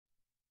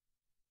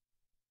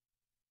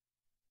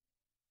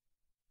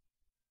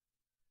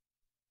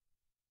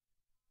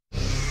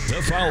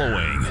The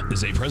following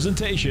is a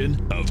presentation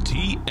of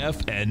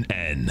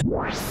TFNN.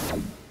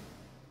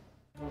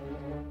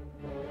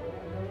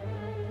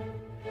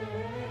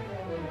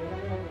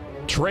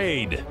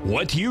 Trade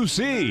what you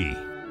see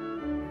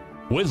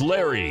with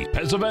Larry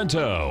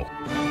Pesavento.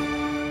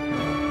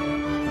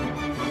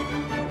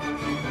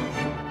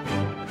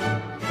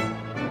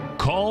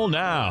 Call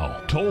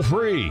now, toll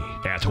free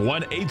at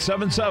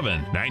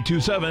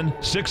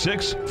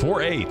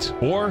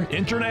 1-877-927-6648 or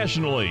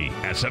internationally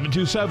at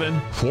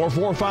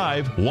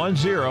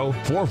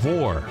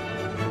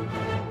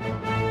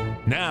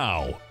 727-445-1044.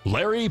 Now,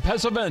 Larry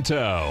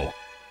Pesavento.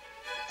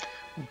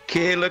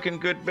 Okay, looking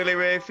good, Billy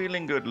Ray.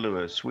 Feeling good,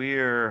 Lewis. We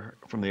are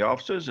from the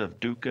offices of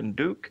Duke &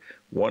 Duke,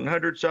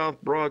 100 South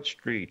Broad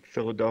Street,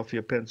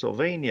 Philadelphia,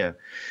 Pennsylvania.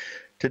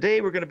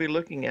 Today we're going to be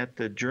looking at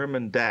the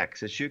German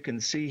DAX. As you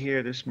can see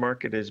here, this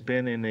market has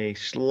been in a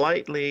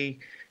slightly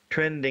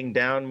trending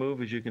down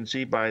move, as you can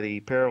see by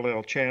the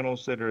parallel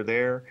channels that are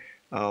there.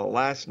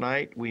 Last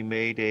night we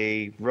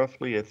made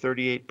roughly a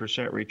 38%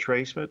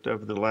 retracement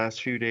of the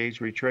last few days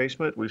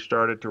retracement. We've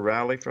started to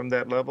rally from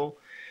that level.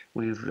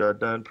 We've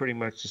done pretty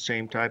much the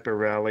same type of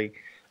rally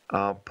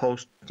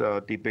post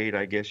debate,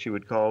 I guess you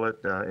would call it,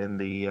 in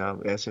the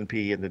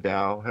S&P and the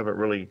Dow. Haven't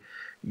really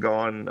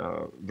gone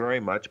very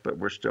much, but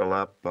we're still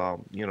up,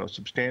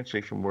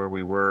 substantially from where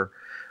we were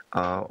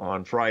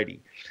on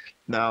Friday.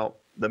 Now,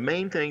 the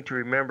main thing to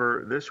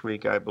remember this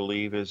week, I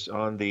believe, is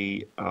on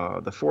the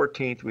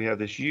 14th, we have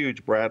this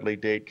huge Bradley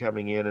date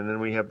coming in, and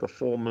then we have the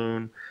full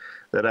moon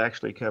that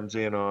actually comes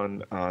in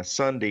on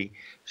Sunday.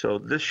 So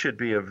this should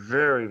be a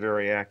very,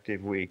 very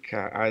active week.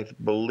 I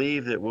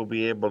believe that we'll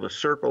be able to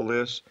circle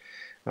this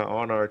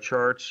on our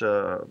charts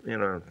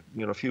in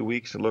a few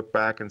weeks and look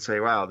back and say,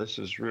 wow, this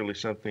is really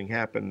something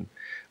happened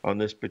on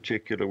this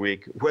particular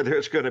week. Whether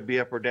it's going to be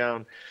up or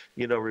down,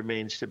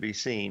 remains to be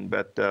seen.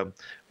 But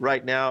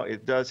right now,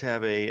 it does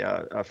have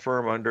a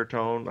firm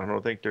undertone. I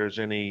don't think there's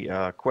any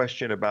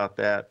question about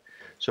that.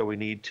 So we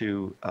need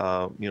to,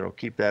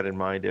 keep that in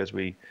mind as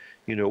we,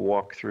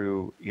 walk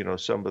through,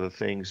 some of the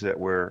things that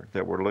we're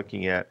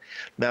looking at.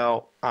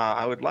 Now,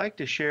 I would like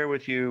to share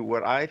with you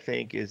what I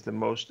think is the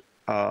most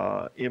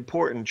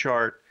important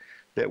chart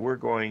that we're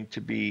going to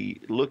be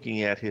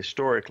looking at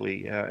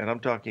historically, and I'm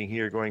talking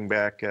here going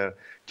back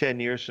 10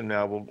 years from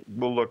now.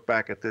 We'll look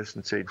back at this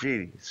and say,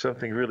 gee,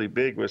 something really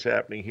big was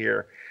happening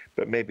here,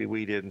 but maybe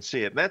we didn't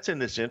see it. And that's in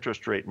this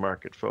interest rate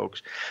market,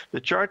 folks.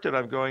 The chart that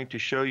I'm going to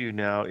show you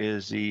now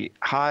is the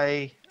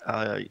high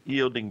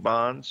yielding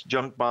bonds,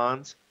 junk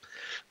bonds.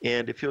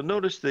 And if you'll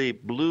notice the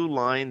blue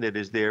line that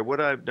is there, what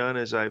I've done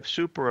is I've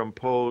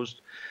superimposed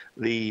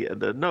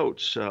the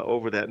notes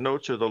over that.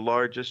 Notes are the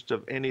largest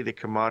of any of the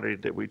commodity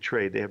that we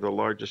trade. They have the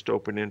largest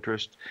open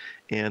interest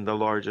and the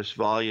largest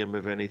volume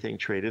of anything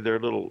traded.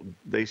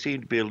 They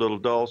seem to be a little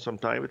dull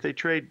sometimes, but they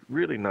trade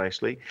really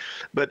nicely.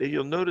 But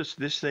you'll notice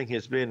this thing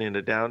has been in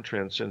a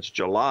downtrend since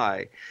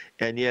July,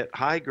 and yet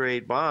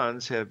high-grade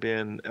bonds have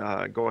been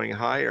going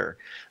higher.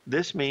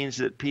 This means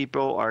that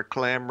people are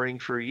clamoring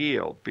for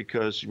yield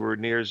because we're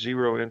near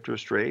zero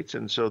interest rates,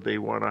 and so they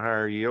want a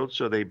higher yield,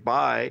 so they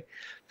buy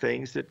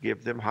things that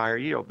give them higher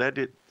yield. That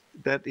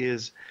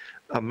is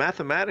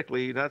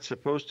mathematically not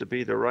supposed to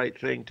be the right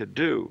thing to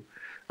do.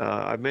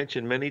 I've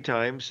mentioned many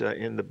times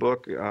in the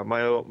book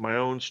my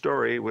own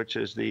story, which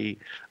is the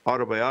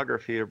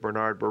autobiography of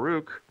Bernard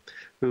Baruch,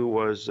 who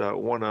was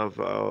one of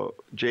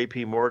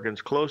J.P.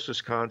 Morgan's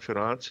closest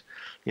confidants,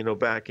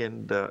 back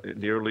in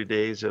the early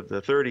days of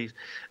the 30s.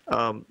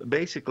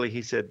 Basically,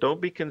 he said, don't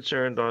be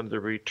concerned on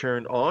the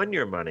return on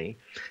your money,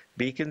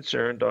 be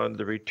concerned on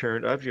the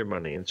return of your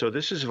money. And so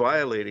this is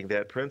violating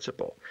that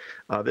principle.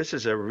 This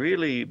is a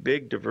really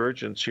big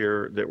divergence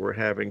here that we're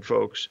having,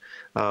 folks,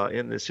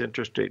 in this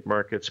interest rate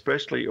market,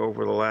 especially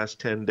over the last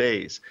 10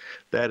 days.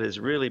 That has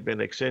really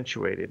been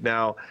accentuated.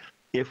 Now,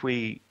 if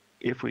we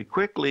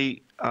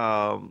quickly,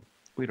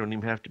 we don't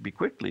even have to be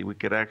quickly, we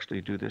could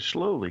actually do this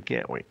slowly,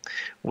 can't we?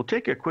 We'll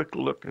take a quick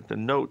look at the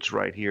notes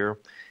right here,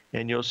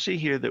 and you'll see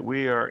here that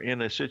we are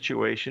in a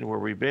situation where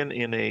we've been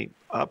in a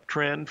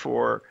uptrend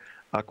for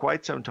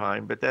quite some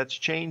time, but that's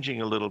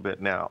changing a little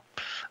bit now.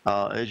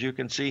 As you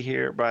can see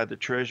here by the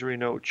Treasury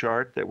note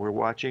chart that we're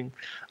watching,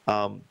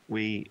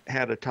 we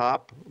had a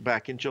top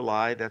back in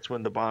July. That's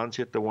when the bonds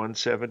hit the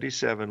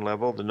 177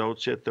 level. The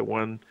notes hit the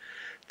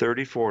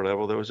 134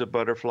 level. There was a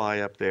butterfly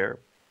up there.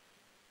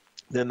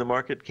 Then the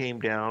market came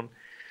down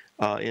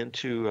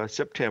into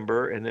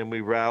September, and then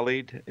we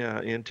rallied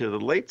into the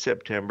late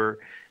September,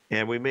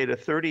 and we made a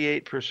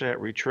 38%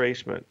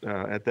 retracement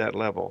at that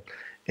level.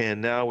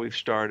 And now we've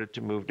started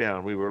to move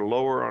down. We were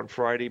lower on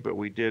Friday, but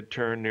we did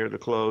turn near the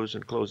close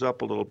and close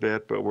up a little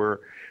bit, but we're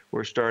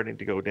starting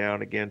to go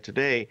down again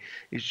today.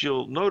 As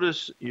you'll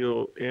notice,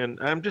 and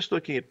I'm just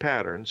looking at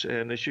patterns,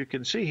 and as you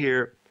can see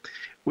here,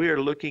 we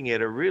are looking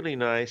at a really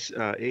nice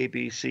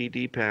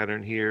ABCD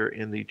pattern here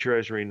in the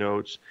Treasury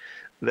notes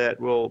that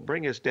will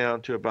bring us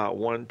down to about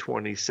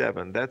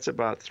 127. That's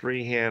about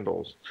 3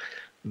 handles.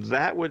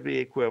 That would be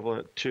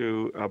equivalent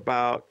to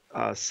about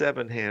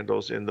 7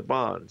 handles in the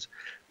bonds,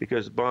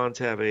 because bonds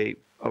have a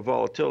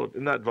volatility,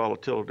 not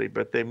volatility,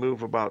 but they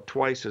move about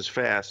twice as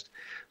fast.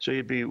 So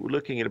you'd be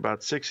looking at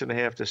about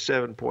 6.5 to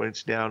 7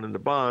 points down in the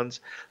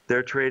bonds.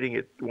 They're trading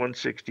at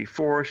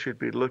 164, should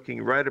be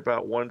looking right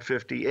about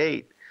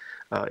 158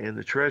 in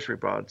the Treasury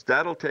bonds.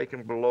 That'll take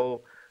them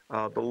below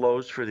the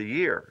lows for the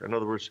year. In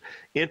other words,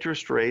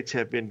 interest rates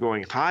have been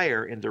going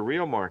higher in the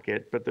real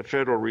market, but the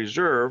Federal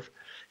Reserve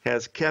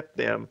has kept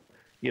them,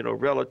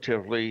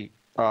 relatively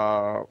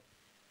low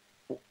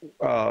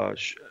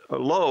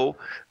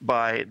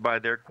by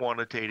their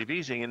quantitative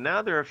easing. And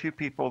now there are a few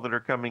people that are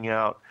coming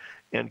out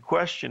and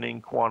questioning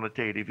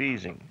quantitative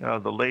easing.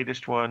 The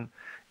latest one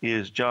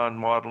is John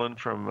Maudlin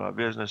from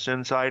Business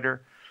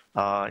Insider.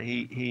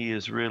 He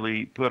has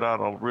really put out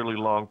a really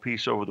long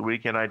piece over the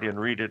weekend. I didn't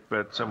read it,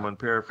 but someone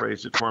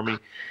paraphrased it for me.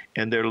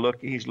 And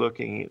he's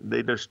looking,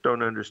 they just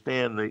don't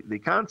understand the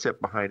concept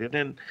behind it.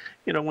 And,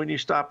 when you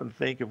stop and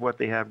think of what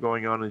they have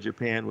going on in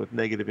Japan with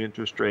negative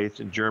interest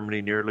rates, in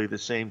Germany nearly the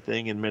same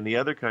thing, in many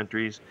other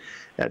countries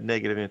at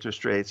negative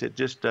interest rates, it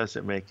just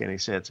doesn't make any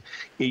sense.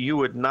 You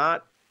would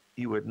not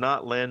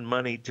lend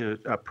money to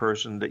a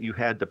person that you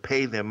had to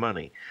pay them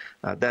money.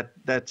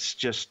 That's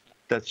just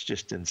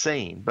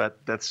insane, but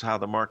that's how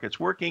the market's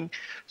working.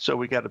 So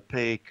we got to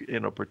pay,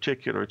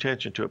 particular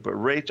attention to it. But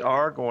rates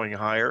are going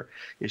higher.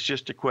 It's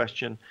just a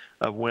question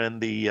of when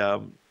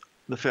the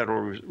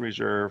Federal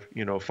Reserve,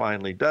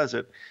 finally does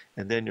it,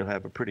 and then you'll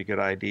have a pretty good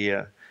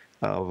idea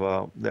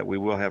of that we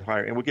will have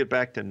higher, and we'll get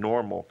back to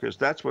normal, because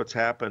that's what's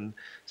happened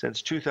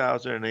since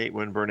 2008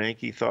 when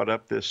Bernanke thought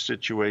up this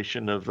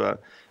situation of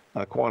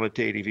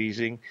quantitative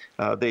easing.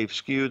 They've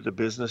skewed the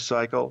business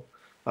cycle.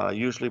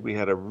 Usually we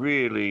had a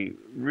really,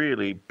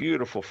 really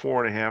beautiful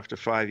 4.5 to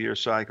 5 year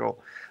cycle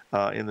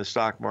in the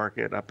stock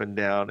market, up and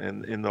down.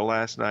 And in the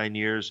last 9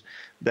 years,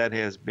 that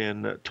has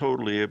been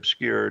totally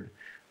obscured,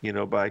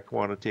 by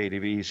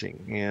quantitative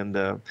easing.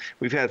 And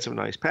we've had some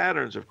nice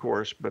patterns, of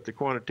course, but the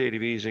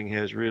quantitative easing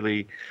has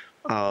really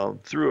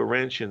threw a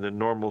wrench in the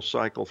normal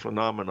cycle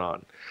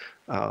phenomenon.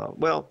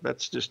 Well,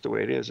 that's just the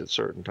way it is at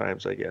certain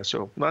times, I guess.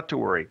 So not to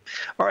worry.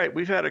 All right,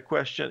 we've had a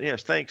question.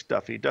 Yes, thanks,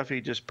 Duffy.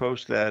 Duffy just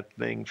posted that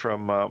thing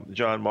from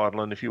John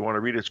Maudlin. If you want to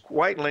read it, it's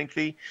quite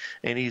lengthy,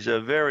 and he's a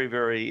very,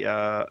 very,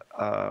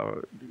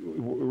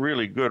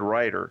 really good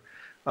writer.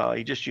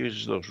 He just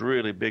uses those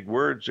really big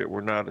words that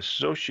were not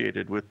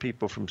associated with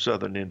people from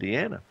southern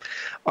Indiana.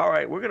 All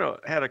right, we're going to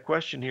have a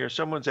question here.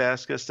 Someone's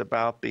asked us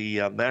about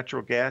the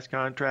natural gas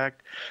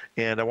contract,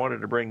 and I wanted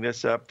to bring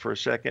this up for a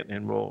second,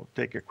 and we'll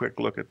take a quick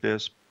look at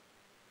this.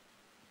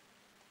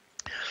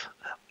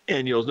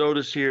 And you'll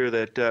notice here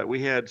that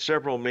we had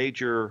several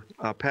major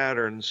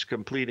patterns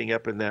completing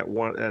up in that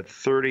one at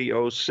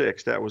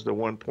 30.06. That was the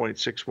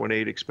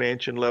 1.618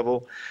 expansion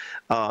level.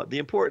 The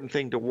important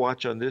thing to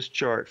watch on this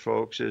chart,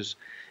 folks,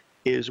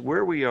 is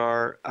where we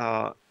are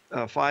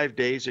 5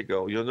 days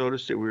ago. You'll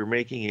notice that we were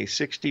making a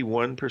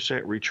 61%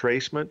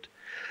 retracement.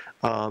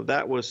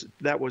 That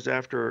was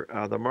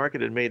after the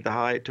market had made the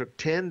high. It took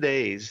 10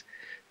 days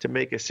to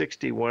make a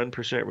 61%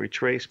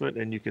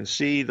 retracement, and you can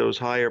see those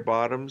higher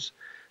bottoms.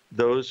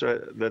 That's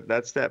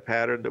that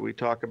pattern that we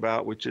talk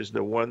about, which is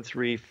the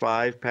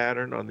 135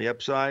 pattern on the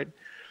upside.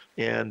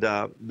 And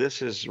this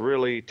has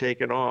really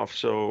taken off.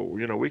 So,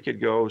 we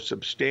could go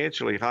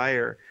substantially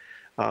higher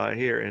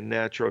here in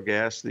natural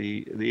gas.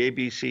 The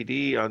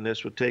ABCD on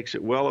this takes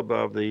it well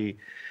above the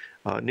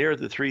near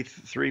the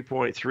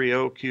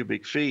 3.30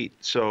 cubic feet.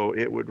 So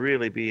it would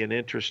really be an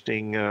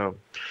interesting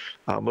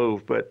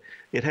move. But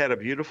it had a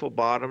beautiful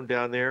bottom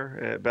down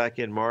there back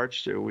in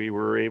March that we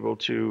were able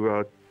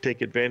to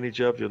take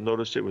advantage of. You'll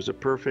notice it was a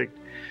perfect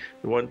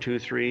 1, 2,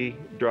 3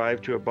 drive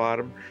to a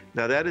bottom.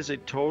 Now that is a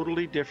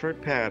totally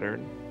different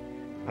pattern.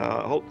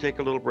 Take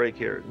a little break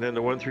here. And then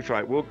the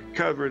 135. We'll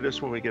cover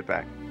this when we get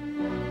back.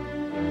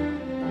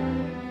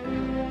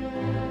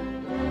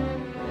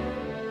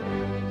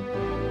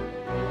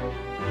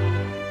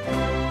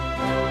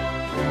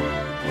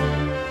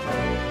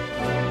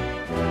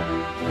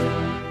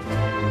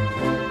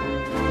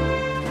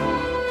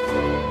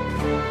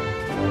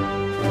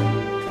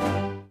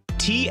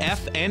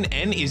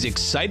 TFNN is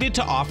excited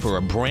to offer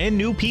a brand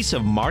new piece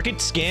of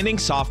market scanning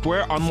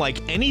software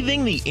unlike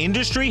anything the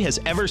industry has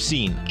ever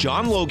seen.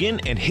 John Logan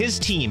and his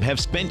team have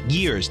spent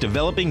years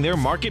developing their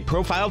market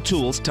profile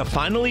tools to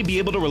finally be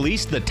able to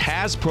release the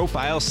TAS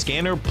Profile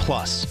Scanner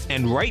Plus.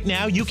 And right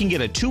now you can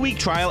get a 2-week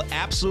trial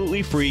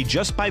absolutely free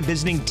just by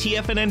visiting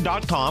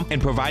TFNN.com and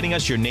providing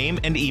us your name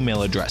and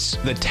email address.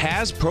 The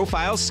TAS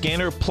Profile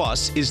Scanner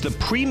Plus is the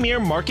premier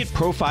market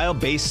profile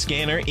based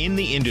scanner in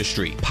the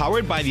industry.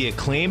 Powered by the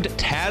acclaimed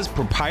TAS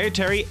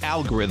proprietary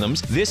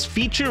algorithms, this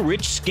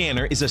feature-rich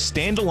scanner is a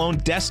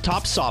standalone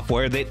desktop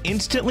software that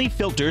instantly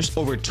filters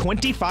over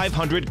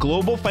 2,500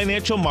 global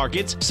financial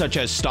markets such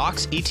as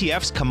stocks,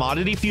 ETFs,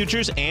 commodity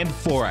futures, and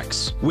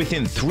Forex.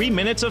 Within 3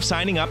 minutes of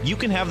signing up, you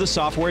can have the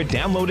software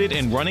downloaded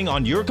and running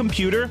on your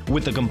computer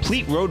with a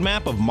complete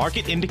roadmap of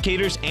market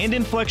indicators and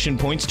inflection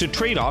points to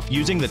trade off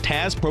using the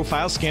TAS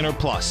Profile Scanner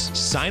Plus.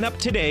 Sign up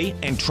today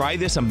and try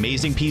this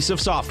amazing piece of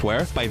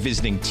software by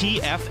visiting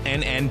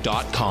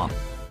TFNN.com.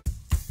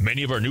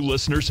 Many of our new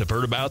listeners have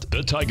heard about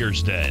the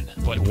Tiger's Den,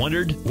 but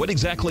wondered, what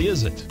exactly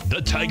is it?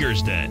 The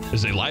Tiger's Den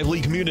is a lively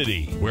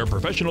community where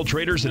professional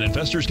traders and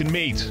investors can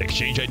meet,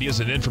 exchange ideas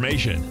and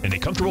information in a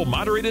comfortable,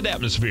 moderated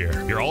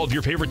atmosphere. Hear all of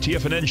your favorite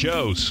TFNN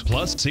shows,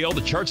 plus see all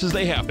the charts as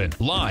they happen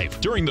live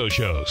during those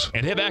shows,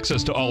 and have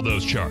access to all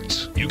those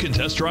charts. You can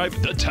test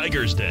drive the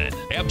Tiger's Den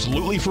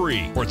absolutely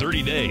free for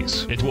 30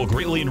 days. It will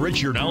greatly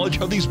enrich your knowledge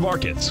of these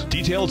markets.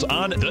 Details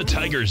on the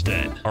Tiger's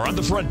Den are on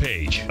the front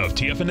page of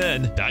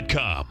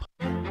TFNN.com.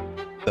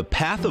 The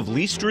Path of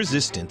Least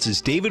Resistance is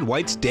David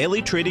White's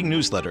daily trading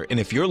newsletter, and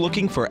if you're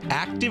looking for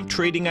active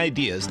trading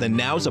ideas, then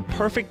now's a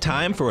perfect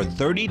time for a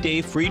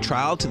 30-day free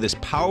trial to this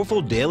powerful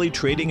daily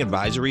trading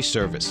advisory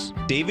service.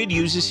 David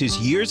uses his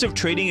years of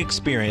trading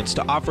experience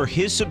to offer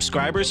his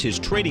subscribers his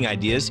trading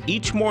ideas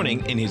each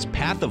morning in his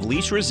Path of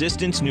Least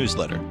Resistance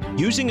newsletter.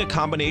 Using a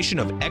combination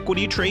of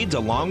equity trades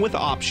along with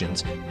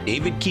options,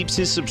 David keeps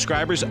his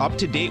subscribers up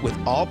to date with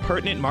all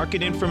pertinent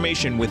market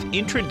information with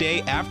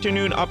intraday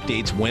afternoon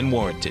updates when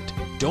warranted.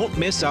 Don't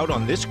miss out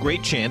on this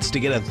great chance to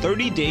get a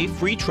 30-day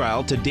free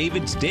trial to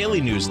David's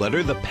daily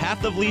newsletter, The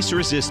Path of Least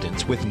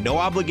Resistance, with no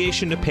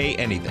obligation to pay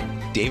anything.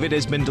 David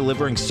has been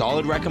delivering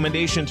solid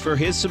recommendations for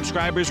his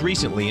subscribers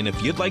recently, and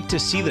if you'd like to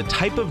see the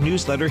type of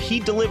newsletter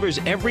he delivers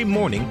every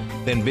morning,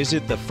 then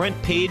visit the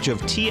front page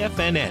of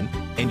TFNN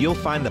and you'll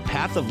find the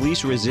Path of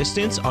Least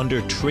Resistance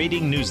under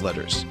Trading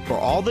Newsletters. For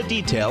all the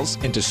details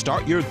and to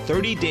start your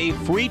 30-day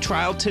free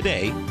trial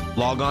today,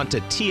 log on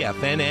to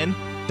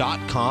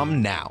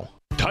TFNN.com now.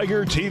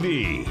 Tiger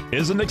TV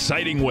is an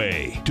exciting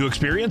way to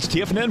experience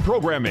TFNN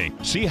programming.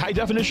 See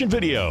high-definition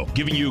video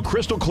giving you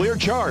crystal clear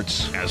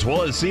charts, as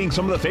well as seeing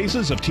some of the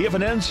faces of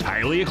TFNN's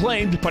highly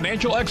acclaimed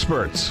financial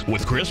experts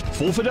with crisp,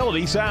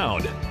 full-fidelity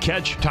sound.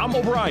 Catch Tom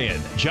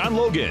O'Brien, John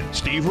Logan,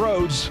 Steve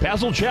Rhodes,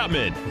 Basil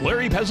Chapman,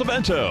 Larry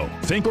Pesavento,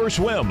 Think or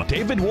Swim,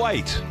 David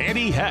White,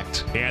 Andy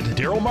Hecht, and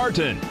Daryl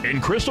Martin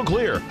in crystal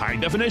clear,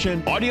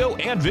 high-definition audio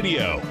and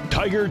video.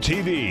 Tiger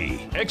TV,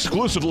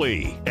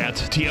 exclusively at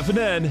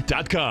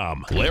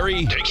TFNN.com.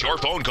 Larry takes your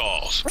phone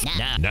calls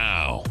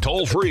now.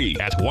 Toll free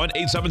at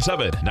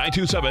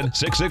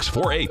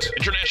 1-877-927-6648.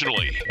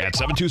 Internationally at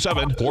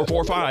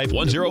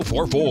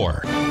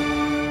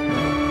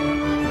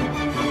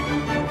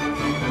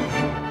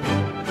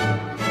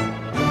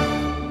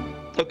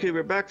 727-445-1044. Okay,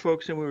 we're back,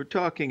 folks, and we were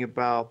talking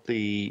about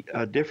the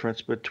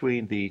difference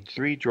between the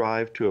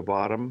 3-drive to a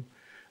bottom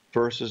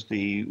versus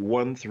the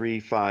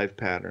 1-3-5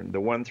 pattern. The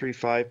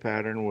 1-3-5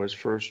 pattern was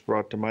first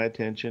brought to my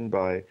attention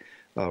by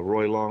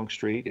Roy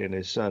Longstreet and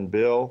his son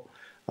Bill.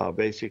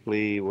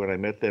 Basically, when I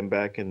met them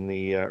back in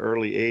the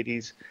early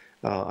 80s,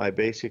 I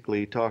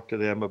basically talked to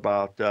them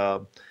about,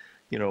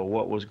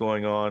 what was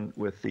going on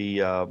with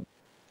the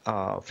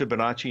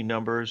Fibonacci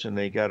numbers, and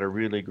they got a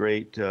really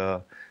great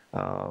feel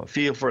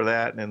for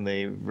that, and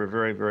they were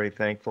very, very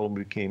thankful and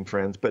became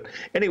friends. But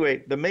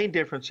anyway, the main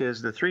difference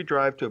is the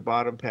 3-drive to a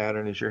bottom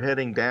pattern is you're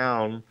heading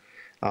down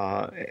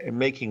and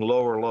making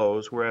lower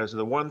lows, whereas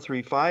the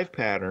 1-3-5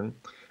 pattern,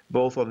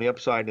 both on the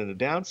upside and the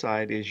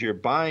downside, is you're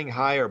buying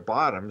higher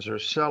bottoms or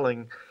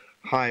selling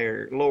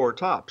lower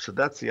tops. So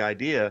that's the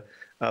idea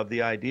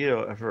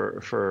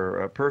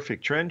for a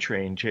perfect trend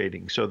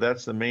trading. So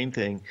that's the main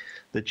thing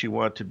that you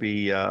want to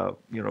be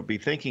be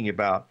thinking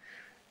about.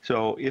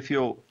 So if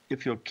you'll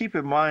keep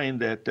in mind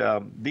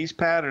that these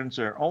patterns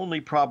are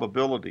only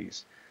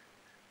probabilities,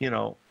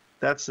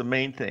 that's the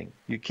main thing.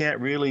 You can't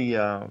really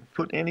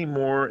put any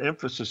more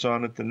emphasis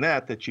on it than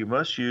that you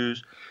must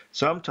use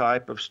some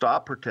type of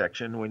stop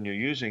protection when you're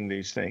using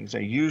these things.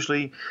 And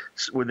usually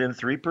within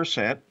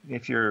 3%,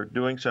 if you're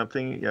doing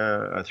something,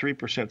 a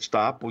 3%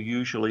 stop will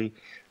usually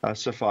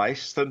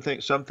suffice.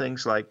 Some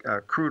things like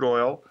crude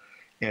oil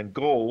and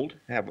gold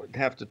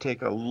have to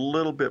take a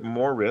little bit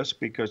more risk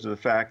because of the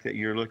fact that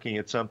you're looking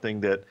at something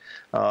that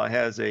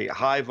has a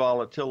high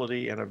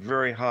volatility and a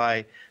very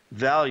high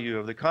value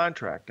of the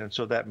contract, and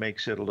so that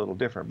makes it a little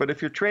different. But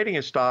if you're trading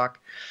a stock,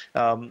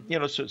 so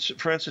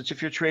for instance,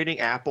 if you're trading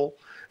Apple,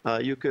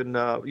 you can,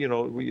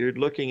 you're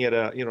looking at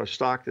a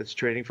stock that's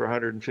trading for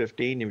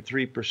 115, and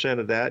 3%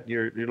 of that,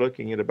 you're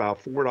looking at about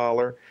a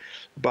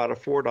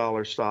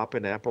 $4 stop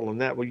in Apple,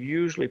 and that will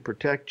usually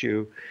protect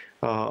you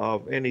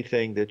of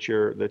anything that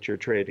you're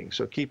trading.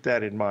 So keep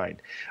that in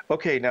mind.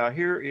 Okay, now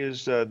here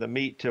is the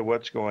meat to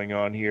what's going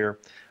on here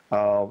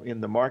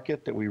in the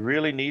market that we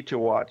really need to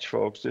watch,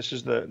 folks. This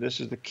is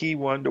the key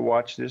one to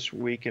watch this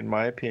week, in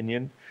my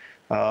opinion.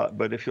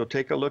 But if you'll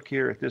take a look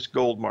here at this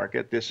gold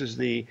market, this is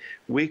the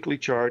weekly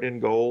chart in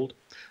gold.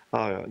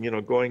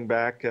 Going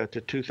back to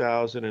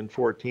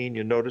 2014,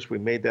 you notice we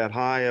made that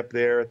high up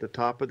there at the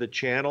top of the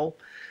channel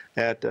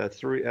at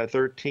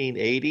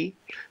 1380.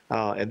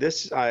 And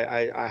this,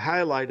 I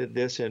highlighted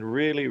this in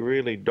really,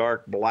 really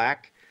dark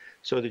black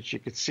so that you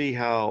could see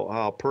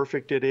how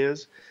perfect it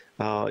is.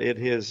 It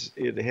has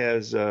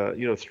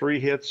 3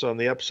 hits on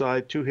the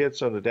upside, 2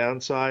 hits on the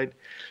downside.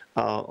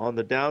 On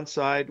the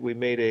downside, we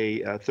made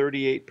a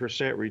 38%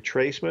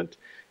 retracement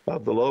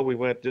of the low. We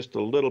went just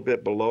a little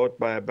bit below it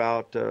by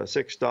about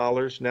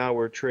 $6. Now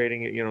we're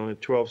trading at,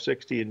 at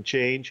 12.60 and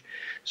change.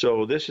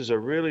 So this is a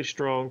really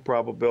strong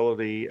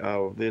probability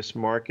of this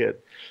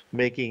market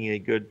making a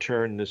good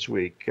turn this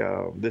week.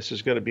 This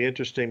is going to be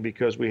interesting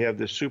because we have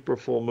this super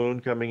full moon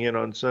coming in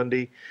on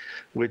Sunday,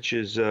 which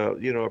is,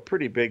 a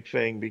pretty big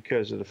thing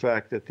because of the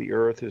fact that the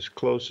Earth is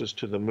closest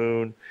to the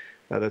moon.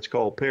 That's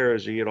called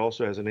perigee. It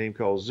also has a name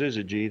called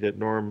syzygy that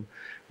Norm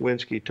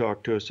Winsky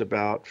talked to us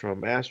about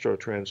from Astro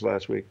Trends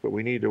last week, but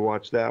we need to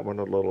watch that one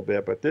a little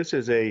bit. But this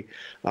is a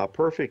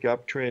perfect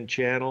uptrend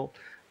channel.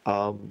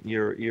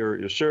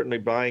 You're certainly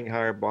buying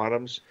higher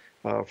bottoms.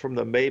 From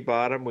the May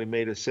bottom, we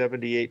made a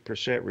 78%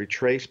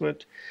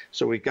 retracement.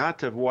 So we got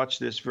to watch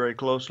this very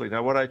closely.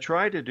 Now, what I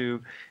try to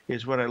do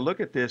is when I look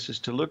at this is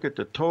to look at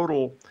the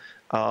total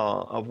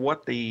of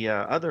what the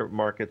other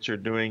markets are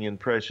doing in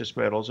precious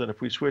metals. And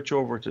if we switch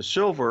over to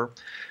silver,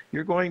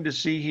 you're going to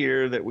see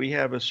here that we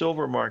have a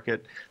silver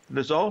market that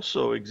is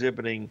also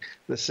exhibiting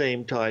the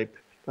same type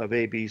of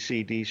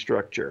ABCD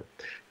structure.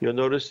 You'll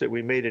notice that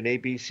we made an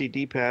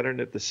ABCD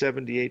pattern at the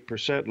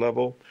 78%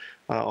 level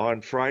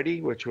on Friday,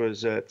 which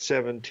was at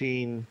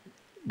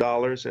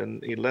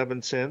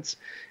 $17.11,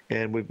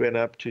 and we've been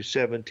up to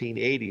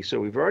 $17.80. So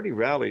we've already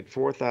rallied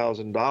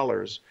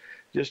 $4,000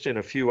 just in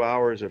a few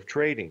hours of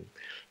trading.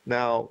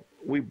 Now,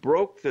 we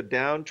broke the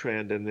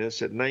downtrend in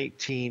this at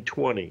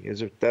 1920,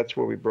 that's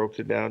where we broke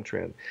the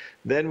downtrend.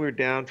 Then we're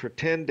down for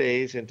 10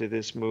 days into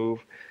this move.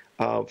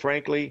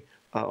 Frankly,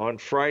 on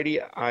Friday,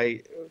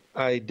 I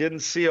didn't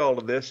see all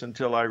of this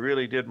until I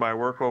really did my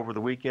work over the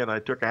weekend. I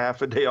took a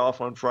half a day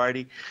off on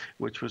Friday,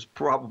 which was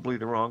probably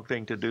the wrong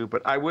thing to do.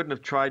 But I wouldn't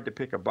have tried to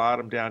pick a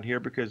bottom down here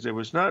because there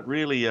was not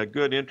really a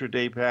good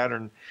intraday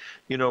pattern.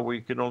 We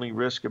could only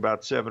risk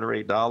about $7 or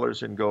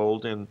 $8 in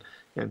gold and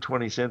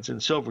 20 cents in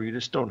silver. You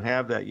just don't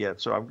have that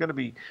yet. So I'm going to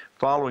be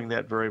following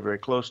that very, very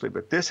closely.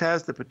 But this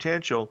has the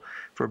potential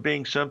for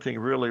being something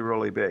really,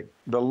 really big.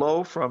 The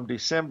low from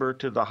December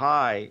to the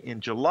high in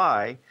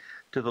July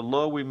to the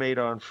low we made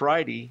on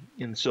Friday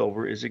in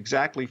silver is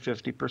exactly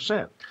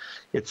 50%.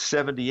 It's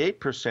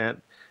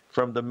 78%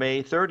 from the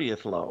May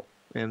 30th low.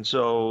 And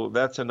so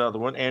that's another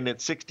one. And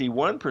it's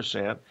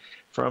 61%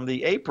 from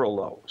the April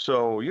low.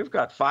 So you've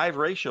got 5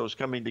 ratios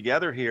coming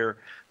together here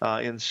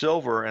in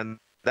silver, and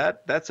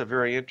that's a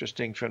very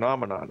interesting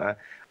phenomenon.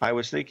 I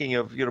was thinking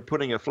of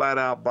putting a flat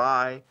out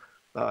buy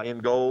in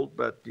gold,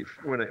 but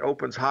when it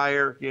opens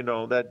higher,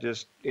 that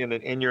just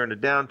and you're in a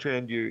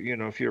downtrend,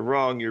 if you're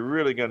wrong, you're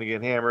really going to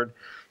get hammered.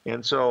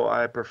 And so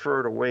I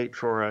prefer to wait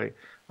for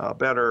a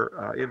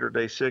better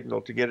intraday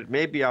signal to get it.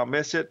 Maybe I'll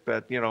miss it,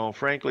 but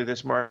frankly,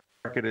 this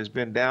market has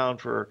been down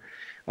for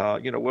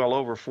well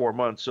over 4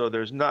 months, so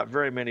there's not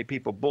very many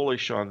people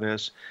bullish on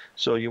this.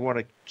 So you want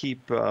to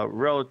keep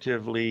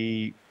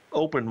relatively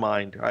open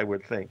mind, I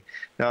would think.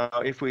 Now,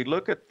 if we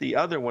look at the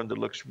other one that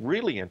looks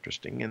really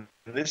interesting, and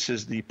this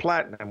is the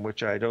platinum,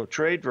 which I don't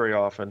trade very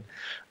often,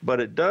 but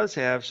it does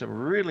have some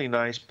really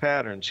nice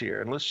patterns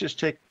here. And let's just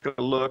take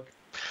a look.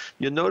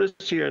 You'll notice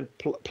here in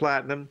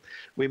platinum,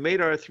 we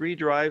made our 3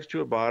 drives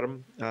to a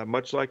bottom,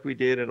 much like we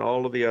did in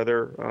all of the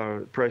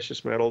other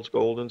precious metals,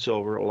 gold and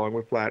silver, along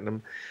with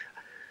platinum.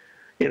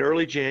 In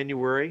early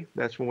January,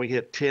 that's when we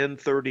hit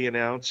 10.30 an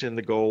ounce in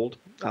the gold.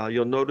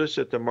 You'll notice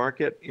that the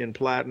market in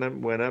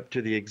platinum went up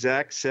to the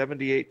exact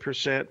 78%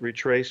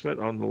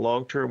 retracement on the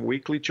long-term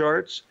weekly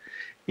charts,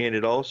 and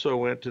it also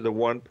went to the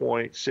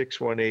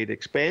 1.618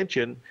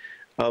 expansion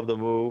of the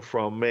move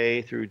from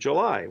May through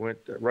July. Went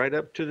right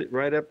up to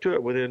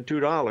it within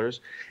 $2.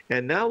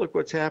 And now look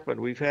what's happened.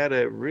 We've had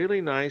a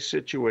really nice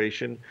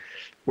situation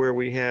where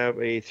we have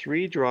a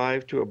 3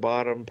 drive to a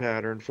bottom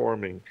pattern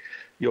forming.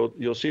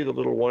 You'll see the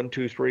little 1,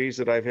 2, 3s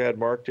that I've had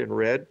marked in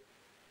red,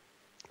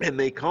 and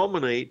they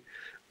culminate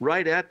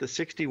right at the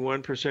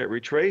 61%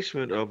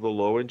 retracement of the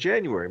low in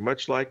January,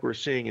 much like we're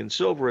seeing in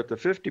silver at the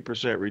 50%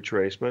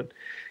 retracement,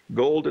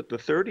 gold at the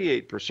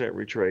 38%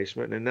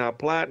 retracement, and now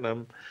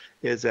platinum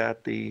is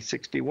at the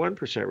 61%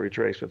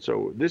 retracement.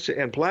 So this,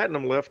 and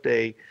platinum left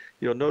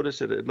you'll notice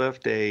that it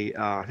left a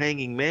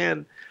hanging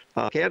man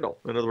candle.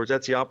 In other words,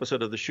 that's the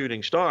opposite of the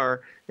shooting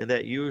star, and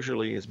that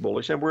usually is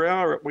bullish. And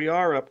we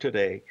are up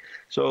today.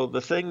 So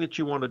the thing that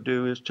you want to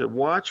do is to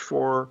watch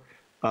for,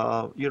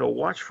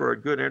 watch for a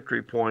good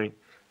entry point.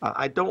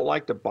 I don't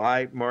like to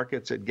buy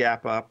markets that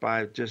gap up.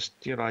 I just,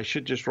 I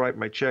should just write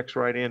my checks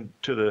right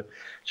into the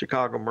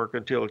Chicago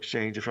Mercantile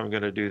Exchange if I'm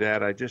going to do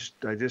that. I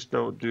just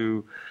don't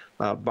do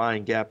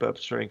buying gap up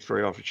strength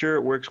very often. Sure,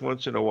 it works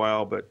once in a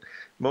while, but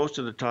most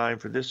of the time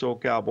for this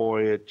old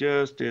cowboy, it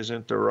just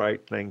isn't the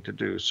right thing to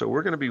do. So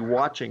we're going to be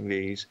watching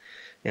these,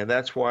 and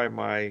that's why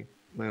my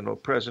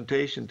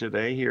presentation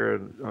today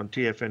here on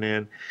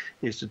TFNN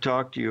is to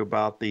talk to you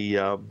about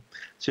the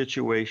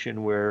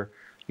situation where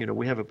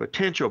we have a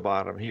potential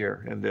bottom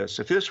here in this.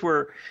 If this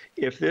were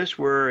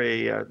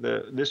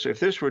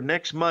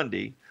next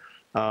Monday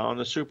on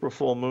the super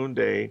full moon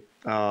day,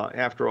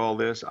 after all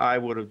this, I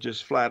would have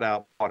just flat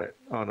out bought it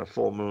on a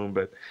full moon.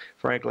 But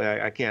frankly,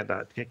 I can't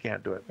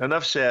do it.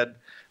 Enough said.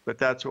 but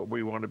that's what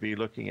we want to be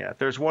looking at.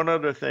 There's one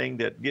other thing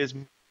that gives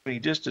me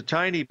just a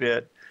tiny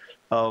bit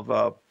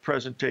of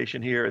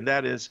presentation here, and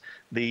that is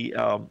the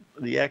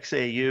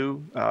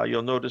XAU.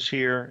 You'll notice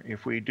here,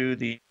 if we do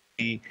the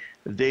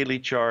daily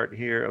chart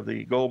here of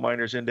the gold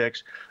miners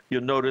index,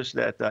 you'll notice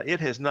that it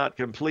has not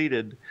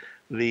completed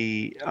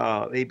the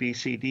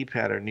ABCD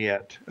pattern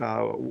yet.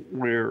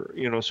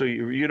 So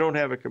you don't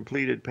have a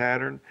completed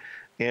pattern,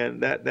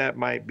 and that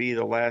might be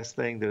the last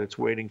thing that it's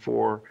waiting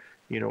for.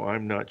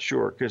 I'm not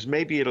sure, because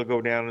maybe it'll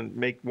go down and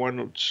make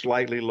one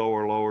slightly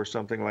lower low or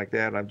something like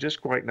that. I'm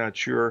just quite not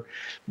sure,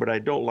 but I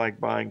don't like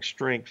buying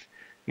strength,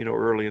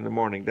 early in the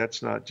morning.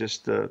 That's not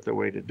just the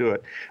way to do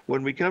it.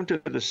 When we come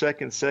to the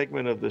second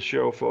segment of the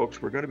show,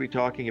 folks, we're going to be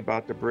talking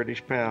about the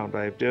British pound.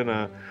 I've done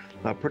a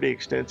pretty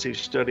extensive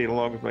study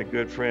along with my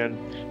good friend,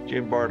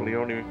 Jim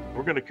Bartolioni.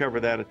 We're going to cover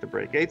that at the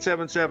break.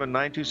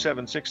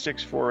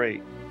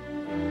 877-927-6648.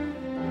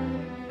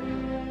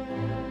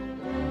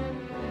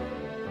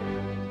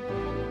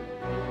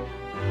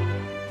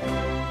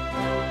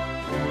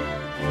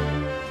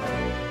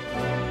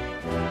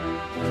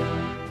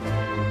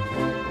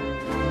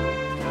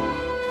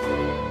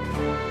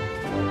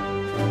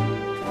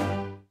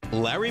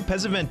 Larry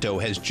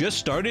Pesavento has just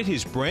started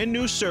his brand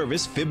new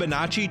service,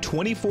 Fibonacci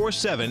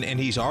 24/7, and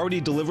he's already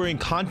delivering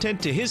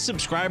content to his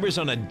subscribers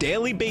on a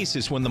daily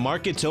basis when the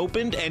market's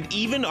opened and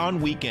even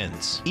on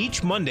weekends.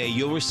 Each Monday,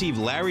 you'll receive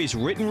Larry's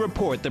written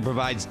report that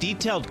provides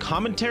detailed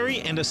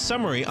commentary and a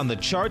summary on the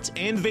charts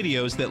and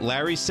videos that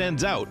Larry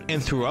sends out.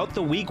 And throughout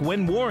the week,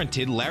 when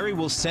warranted, Larry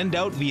will send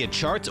out via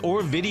charts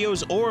or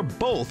videos or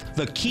both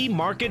the key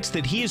markets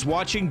that he is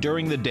watching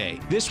during the day.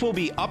 This will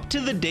be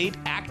up-to-the-date,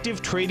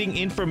 active trading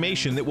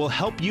information that will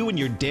help you in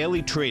your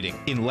daily trading.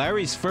 In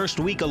Larry's first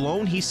week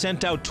alone, he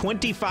sent out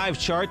 25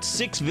 charts,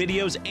 6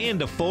 videos,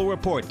 and a full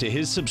report to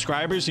his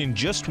subscribers in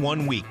just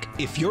 1 week.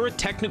 If you're a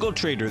technical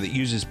trader that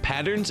uses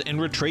patterns and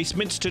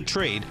retracements to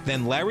trade,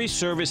 then Larry's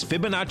service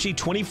Fibonacci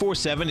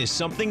 24/7 is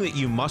something that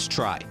you must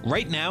try.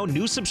 Right now,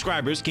 new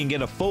subscribers can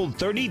get a full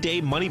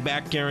 30-day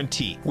money-back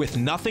guarantee. With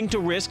nothing to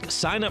risk,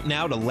 sign up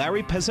now to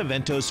Larry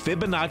Pesavento's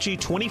Fibonacci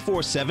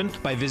 24/7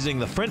 by visiting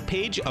the front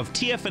page of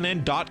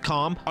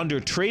TFNN.com under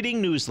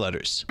Trading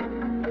Newsletters.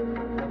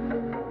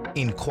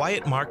 In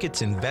quiet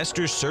markets,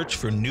 investors search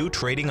for new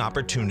trading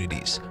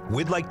opportunities.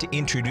 We'd like to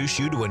introduce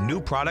you to a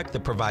new product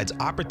that provides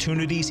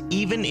opportunities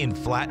even in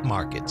flat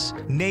markets.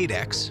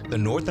 Nadex, the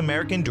North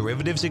American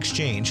Derivatives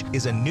Exchange,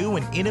 is a new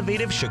and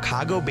innovative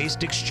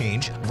Chicago-based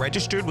exchange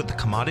registered with the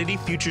Commodity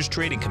Futures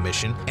Trading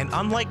Commission, and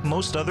unlike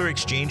most other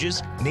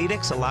exchanges,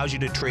 Nadex allows you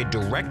to trade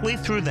directly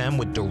through them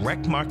with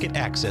direct market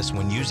access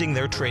when using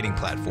their trading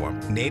platform.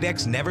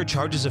 Nadex never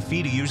charges a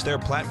fee to use their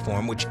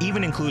platform, which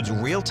even includes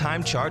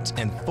real-time charts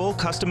and full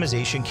customization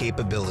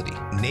capability.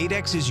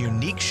 Nadex's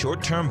unique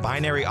short-term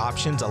binary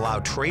options allow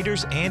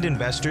traders and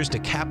investors to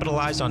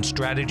capitalize on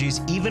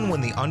strategies even when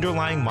the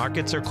underlying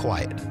markets are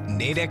quiet.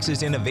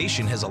 Nadex's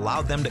innovation has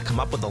allowed them to come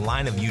up with a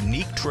line of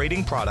unique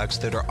trading products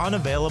that are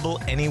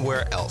unavailable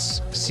anywhere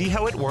else. See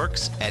how it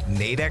works at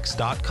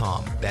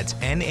nadex.com. That's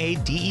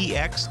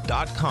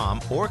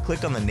NADEX.com, or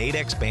click on the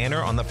Nadex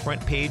banner on the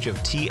front page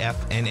of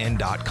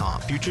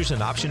TFNN.com. Futures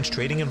and options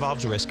trading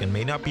involves risk and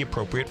may not be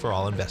appropriate for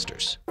all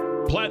investors.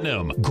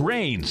 Platinum,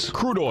 grains,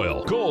 crude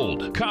oil,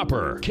 gold,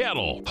 copper,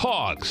 cattle,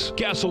 hogs,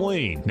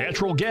 gasoline,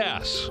 natural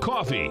gas,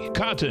 coffee,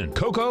 cotton,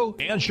 cocoa,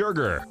 and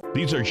sugar.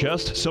 These are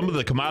just some of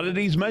the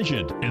commodities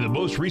mentioned in the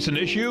most recent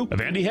issue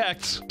of Andy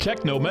Hecht's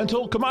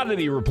Techno-Mental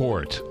Commodity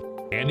Report.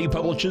 Andy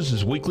publishes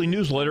his weekly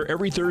newsletter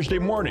every Thursday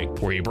morning,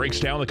 where he breaks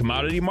down the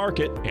commodity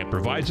market and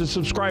provides his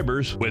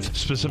subscribers with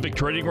specific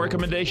trading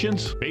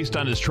recommendations based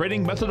on his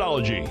trading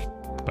methodology.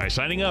 By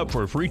signing up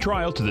for a free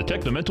trial to the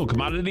Techno-Mental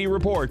Commodity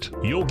Report,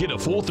 you'll get a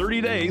full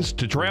 30 days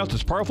to try out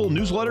this powerful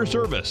newsletter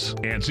service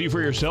and see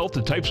for yourself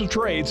the types of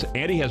trades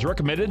Andy has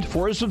recommended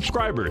for his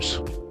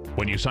subscribers.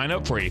 When you sign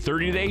up for a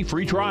 30-day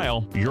free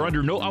trial, you're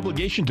under no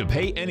obligation to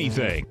pay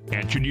anything.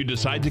 And should you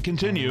decide to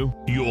continue,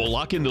 you will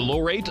lock in the low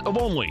rate of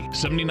only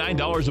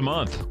 $79 a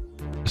month.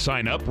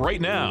 Sign up right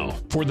now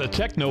for the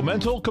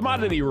Techno-Mental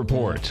Commodity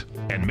Report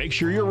and make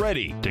sure you're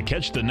ready to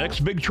catch the next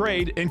big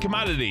trade in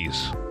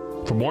commodities.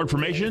 For more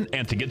information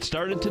and to get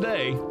started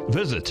today,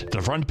 visit the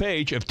front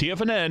page of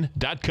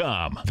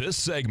TFNN.com. This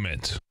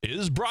segment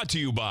is brought to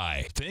you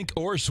by Think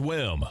or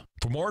Swim.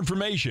 For more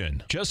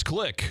information, just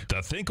click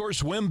the Think or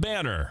Swim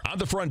banner on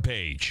the front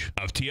page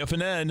of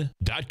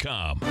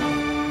TFNN.com.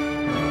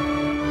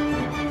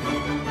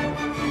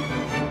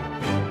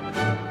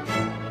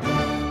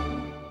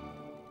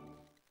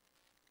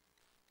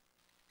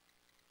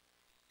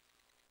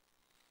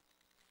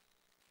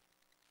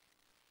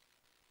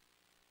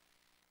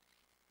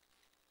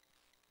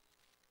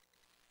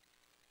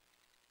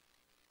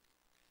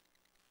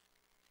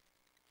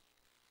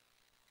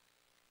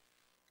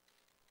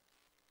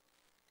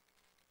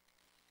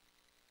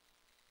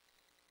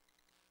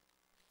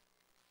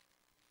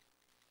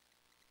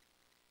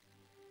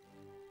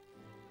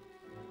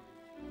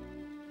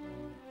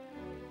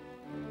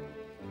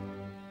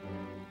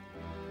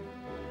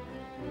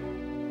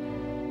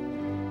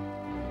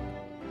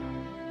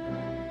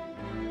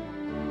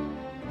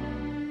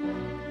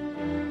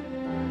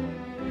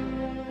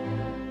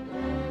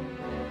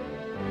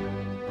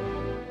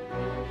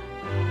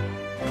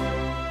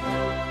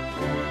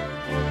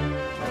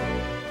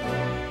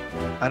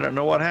 I don't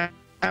know what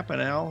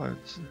happened, Al.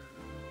 It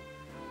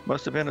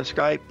must have been a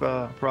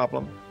Skype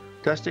problem.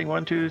 Testing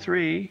 1, 2,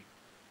 3.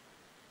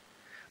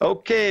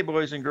 Okay,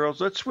 boys and girls,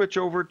 let's switch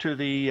over to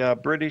the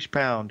British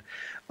pound.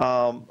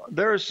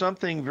 There is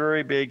something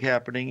very big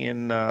happening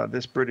in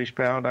this British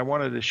pound. I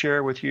wanted to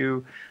share with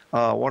you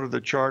one of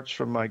the charts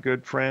from my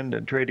good friend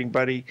and trading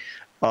buddy,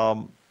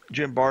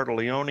 Jim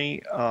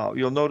Bartolioni.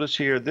 You'll notice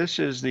here, this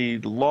is the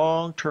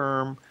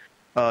long-term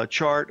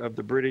chart of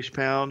the British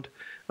pound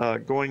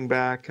going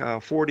back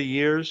 40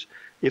 years.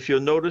 If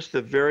you'll notice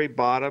the very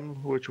bottom,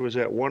 which was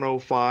at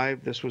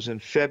 105, this was in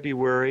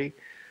February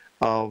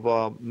of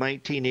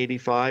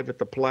 1985 at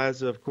the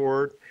Plaza of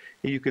Court.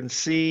 You can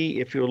see,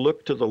 if you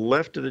look to the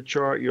left of the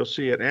chart, you'll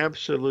see an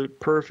absolute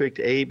perfect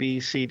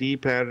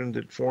ABCD pattern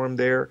that formed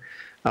there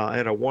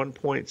at a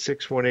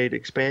 1.618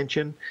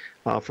 expansion.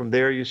 From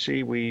there, you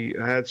see we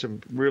had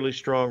some really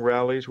strong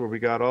rallies where we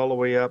got all the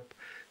way up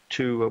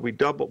to, we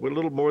a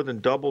little more than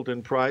doubled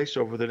in price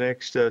over the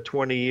next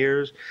 20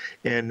 years.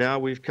 And now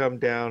we've come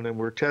down and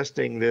we're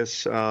testing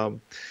this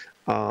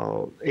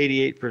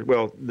 88%,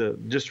 well,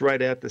 just right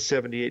at the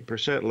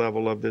 78%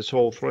 level of this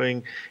whole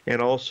thing,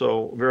 and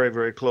also very,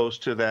 very close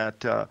to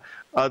that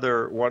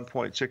other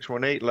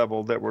 1.618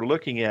 level that we're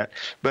looking at.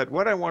 But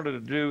what I wanted to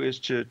do is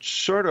to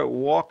sort of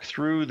walk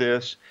through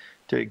this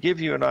to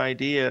give you an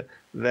idea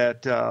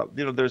that,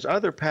 there's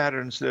other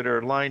patterns that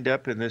are lined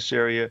up in this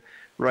area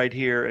right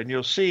here. And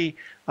you'll see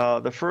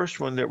the first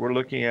one that we're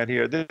looking at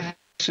here. This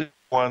is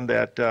one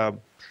that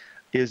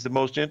is the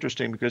most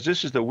interesting because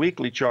this is the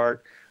weekly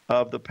chart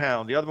of the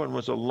pound. The other one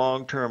was a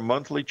long-term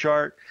monthly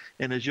chart.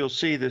 And as you'll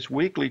see, this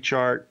weekly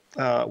chart,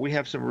 we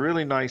have some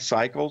really nice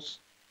cycles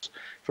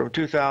from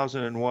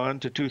 2001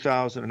 to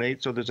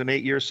 2008. So there's an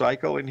 8-year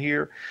cycle in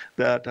here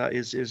that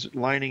is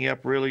lining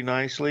up really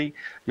nicely.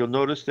 You'll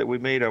notice that we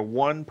made a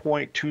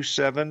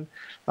 1.27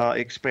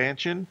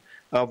 expansion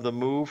of the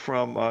move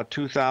from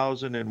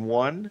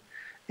 2001.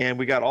 And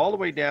we got all the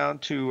way down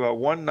to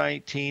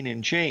 119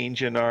 and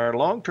change, and our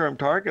long-term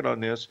target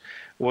on this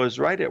was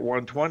right at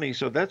 120.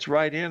 So that's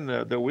right in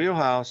the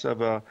wheelhouse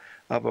of a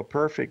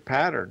perfect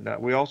pattern. Now,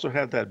 we also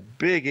have that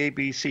big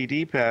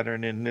ABCD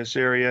pattern in this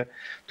area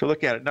to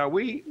look at it. Now,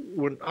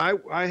 when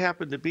I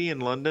happened to be in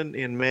London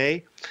in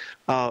May,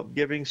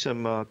 giving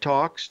some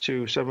talks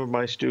to some of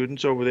my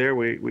students over there.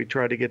 We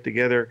try to get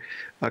together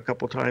a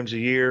couple times a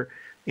year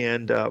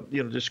and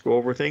just go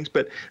over things.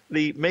 But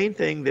the main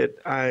thing that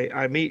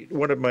I meet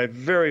one of my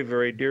very,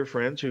 very dear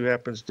friends who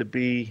happens to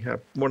be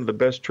one of the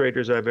best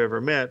traders I've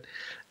ever met.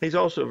 He's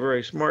also a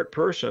very smart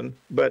person,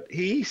 but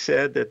he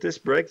said that this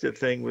Brexit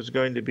thing was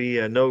going to be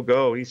a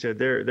no-go. He said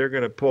they're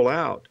going to pull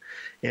out.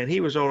 And he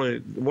was only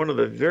one of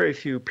the very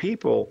few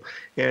people,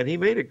 and he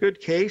made a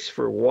good case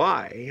for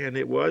why. And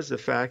it was the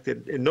fact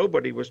that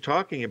nobody was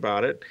talking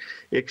about it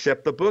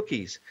except the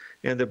bookies.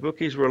 And the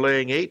bookies were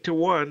laying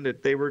 8-1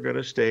 that they were going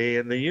to stay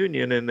in the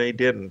Union, and they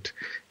didn't.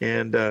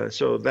 And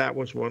so that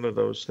was one of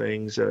those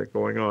things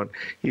going on.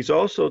 He's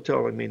also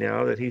telling me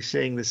now that he's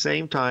seeing the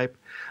same type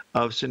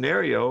of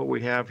scenario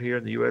we have here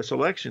in the U.S.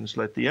 elections,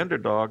 that the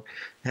underdog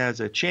has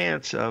a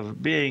chance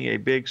of being a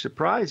big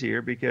surprise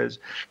here because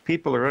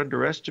people are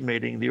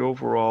underestimating the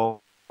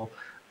overall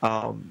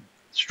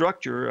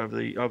structure of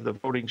the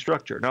voting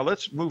structure. Now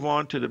let's move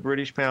on to the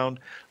British pound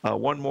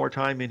one more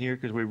time in here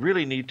because we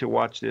really need to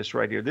watch this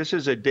right here. This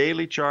is a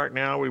daily chart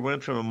now. We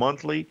went from a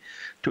monthly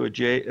to a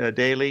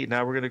daily.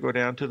 Now we're going to go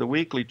down to the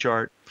weekly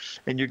chart,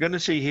 and you're going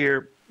to see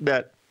here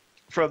that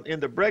in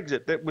the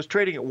Brexit that was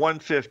trading at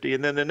 150,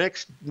 and then the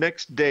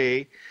next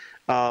day,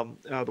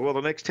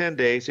 the next 10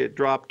 days, it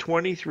dropped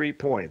 23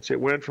 points.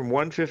 It went from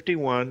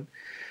 151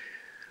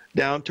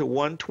 down to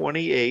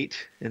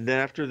 128, and then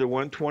after the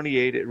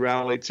 128, it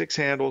rallied 6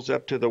 handles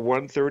up to the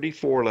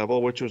 134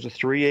 level, which was a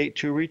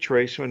 382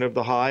 retracement of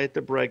the high at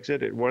the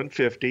Brexit at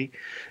 150,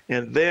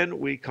 and then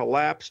we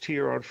collapsed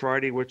here on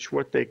Friday, which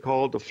what they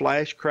called the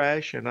flash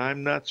crash, and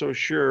I'm not so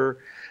sure.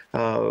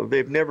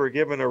 They've never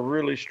given a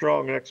really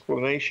strong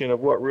explanation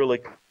of what really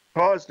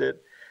caused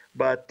it,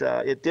 but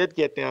it did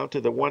get down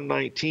to the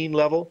 119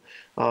 level.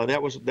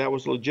 That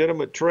was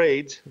legitimate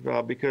trades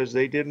because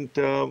they did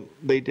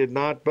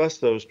not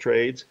bust those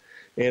trades,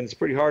 and it's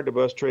pretty hard to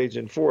bust trades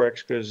in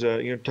Forex because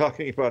you're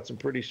talking about some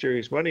pretty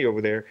serious money over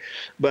there.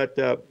 But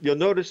you'll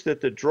notice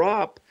that the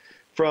drop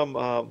from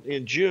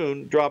in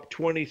June dropped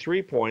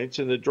 23 points,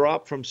 and the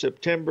drop from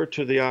September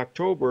to the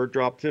October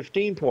dropped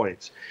 15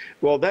 points.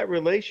 Well, that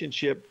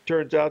relationship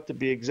turns out to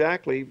be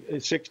exactly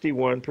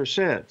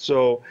 61%.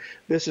 So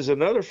this is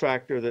another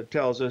factor that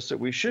tells us that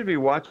we should be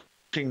watching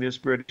this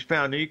British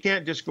pound. Now, you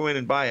can't just go in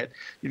and buy it.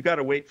 You've got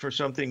to wait for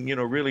something,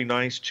 really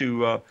nice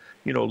to,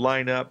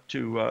 line up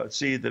to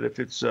see that if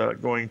it's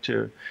going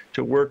to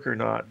work or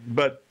not.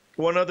 But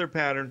one other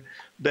pattern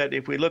that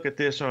if we look at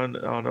this on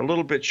a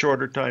little bit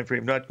shorter time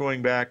frame, not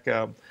going back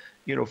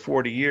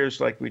 40 years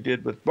like we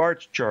did with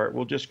Bart's chart,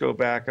 we'll just go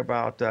back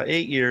about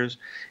 8 years,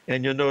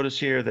 and you'll notice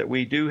here that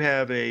we do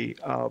have a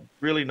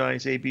really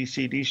nice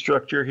ABCD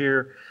structure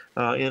here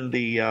in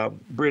the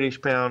British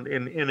pound.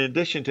 In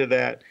addition to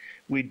that,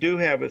 we do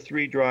have a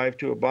 3 drive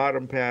to a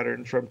bottom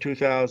pattern from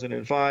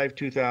 2005,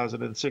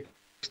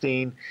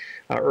 2016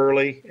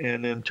 early,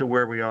 and then to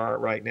where we are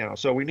right now.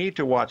 So we need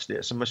to watch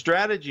this. And my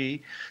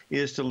strategy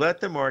is to let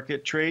the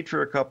market trade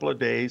for a couple of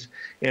days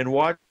and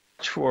watch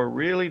for a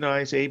really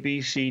nice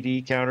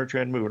ABCD counter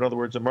trend move. In other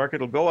words, the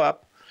market will go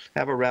up,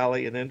 have a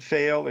rally, and then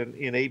fail in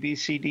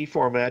ABCD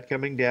format,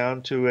 coming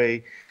down to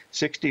a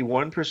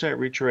 61%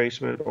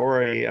 retracement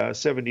or a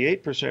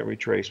 78%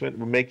 retracement.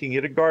 We're making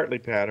it a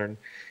Gartley pattern,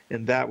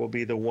 and that will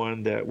be the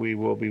one that we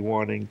will be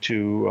wanting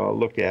to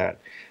look at.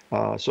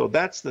 So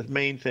that's the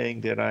main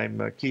thing that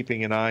I'm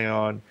keeping an eye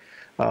on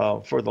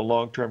for the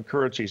long-term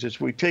currencies. As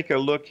we take a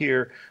look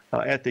here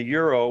at the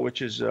euro,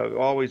 which is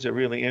always a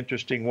really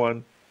interesting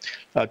one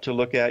to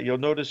look at, you'll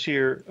notice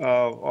here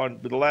on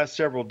the last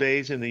several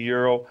days in the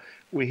euro,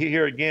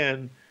 here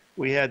again,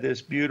 we had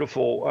this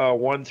beautiful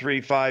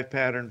 135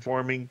 pattern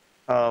forming.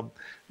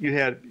 You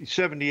had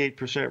 78%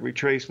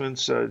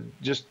 retracements,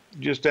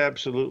 just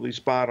absolutely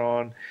spot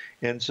on,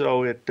 and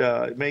so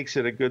it makes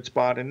it a good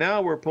spot. And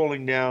now we're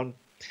pulling down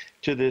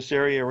to this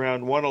area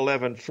around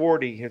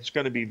 111.40. It's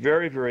going to be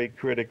very, very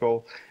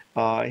critical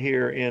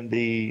here in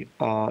the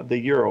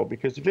euro,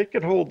 because if it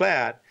could hold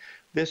that,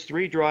 this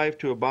 3 drive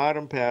to a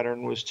bottom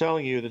pattern was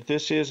telling you that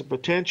this is a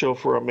potential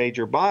for a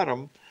major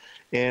bottom.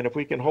 And if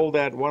we can hold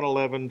that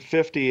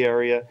 111.50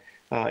 area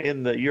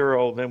in the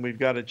euro, then we've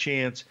got a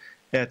chance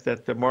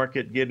at the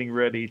market getting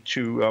ready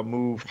to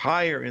move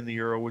higher in the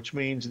euro, which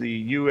means the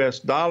U.S.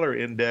 dollar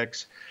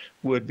index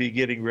would be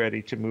getting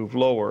ready to move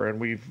lower.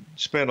 And we've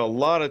spent a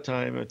lot of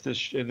time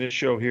in this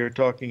show here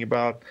talking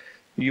about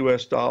the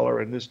U.S. dollar,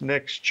 and this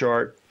next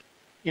chart,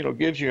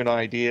 gives you an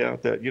idea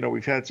that,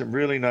 we've had some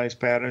really nice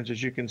patterns.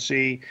 As you can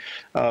see,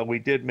 we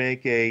did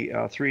make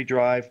a 3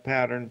 drive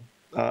pattern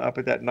up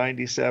at that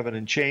 97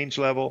 and change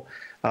level.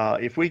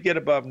 If we get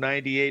above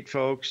 98,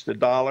 folks, the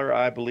dollar,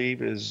 I believe,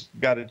 has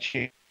got a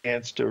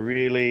chance to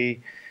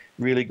really,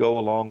 really go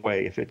a long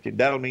way. If it can,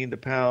 that'll mean the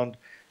pound,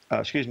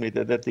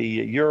 that the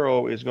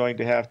euro is going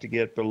to have to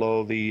get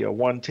below the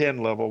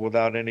 110 level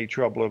without any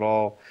trouble at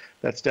all.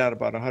 That's down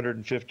about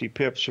 150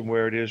 pips from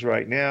where it is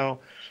right now,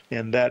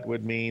 and that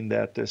would mean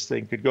that this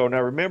thing could go.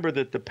 Now, remember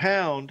that the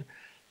pound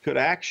could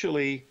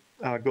actually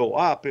go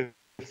up if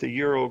the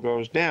euro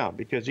goes down,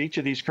 because each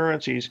of these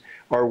currencies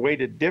are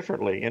weighted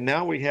differently. And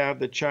now we have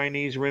the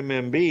Chinese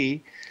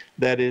renminbi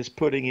that is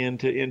putting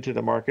into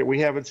the market. We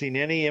haven't seen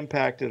any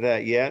impact of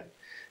that yet.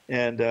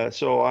 And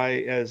so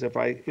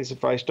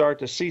if I start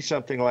to see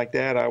something like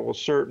that, I will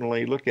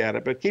certainly look at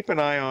it. But keep an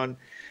eye on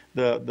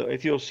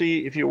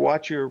if you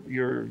watch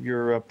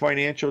your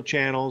financial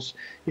channels,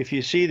 if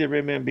you see the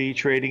renminbi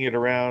trading at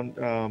around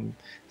 6.6,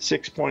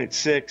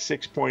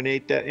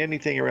 6.8, that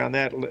anything around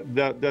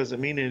that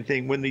doesn't mean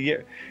anything.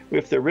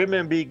 If the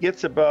renminbi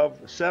gets above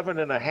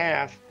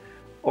 7.5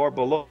 or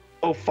below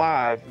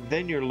 5,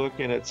 then you're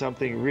looking at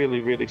something really,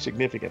 really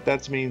significant.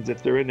 That means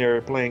if they're in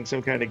there playing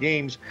some kind of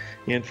games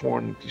in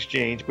foreign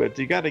exchange, but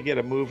you got to get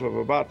a move of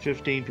about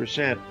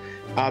 15%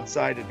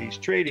 outside of these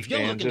trading. If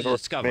you're looking to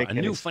discover a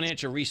new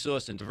financial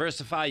resource and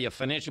diversify your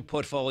financial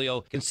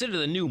portfolio, consider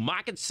the new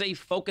Market Safe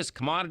Focused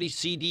Commodity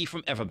CD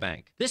from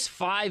Everbank. This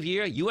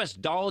 5-year U.S.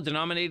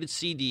 dollar-denominated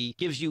CD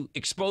gives you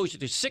exposure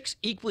to 6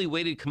 equally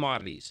weighted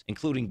commodities,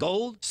 including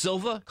gold,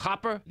 silver,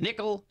 copper,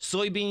 nickel,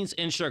 soybeans,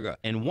 and sugar,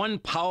 in one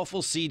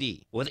powerful CD.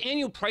 With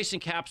annual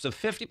pricing caps of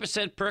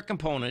 50% per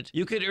component,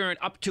 you could earn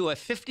up to a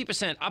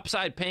 50%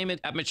 upside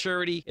payment at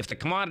maturity if the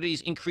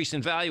commodities increase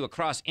in value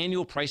across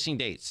annual pricing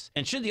dates.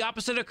 And should the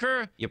opposite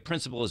occur, your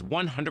principal is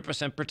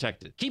 100%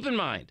 protected. Keep in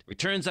mind,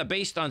 returns are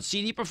based on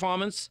CD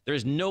performance. There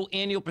is no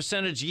annual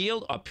percentage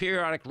yield or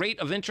periodic rate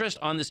of interest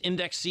on this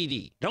index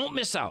CD. Don't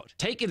miss out.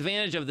 Take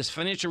advantage of this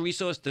financial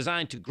resource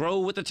designed to grow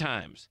with the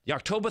times. The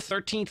October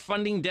 13th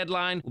funding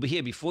deadline will be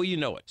here before you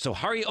know it. So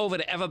hurry over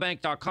to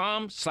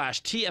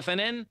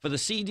everbank.com/TFNN for the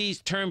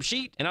CD's term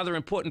sheet and other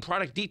important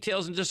product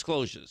details and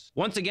disclosures.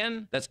 Once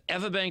again, that's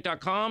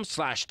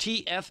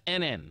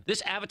everbank.com/TFNN.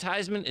 This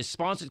advertisement is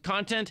sponsored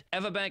content.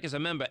 Everbank is a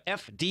member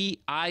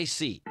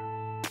FDIC.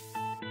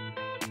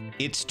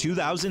 It's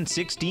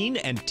 2016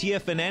 and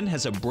TFNN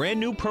has a brand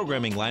new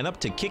programming lineup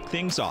to kick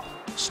things off.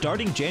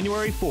 Starting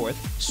January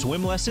 4th,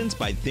 Swim Lessons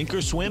by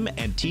Thinkorswim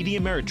and TD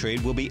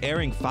Ameritrade will be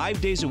airing 5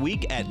 days a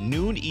week at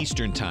noon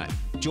Eastern Time.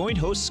 Join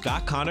hosts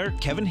Scott Connor,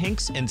 Kevin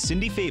Hinks, and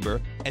Cindy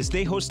Faber as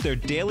they host their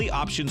daily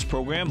options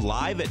program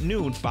live at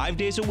noon 5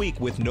 days a week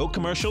with no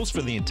commercials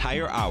for the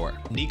entire hour.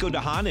 Nico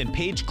DeHaan and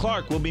Paige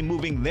Clark will be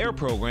moving their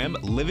program,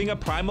 Living a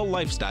Primal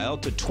Lifestyle,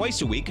 to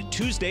twice a week,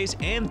 Tuesdays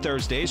and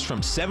Thursdays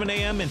from 7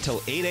 a.m.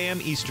 until 8 a.m.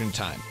 Eastern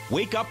Time.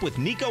 Wake up with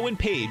Nico and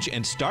Paige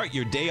and start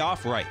your day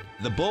off right.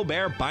 The Bull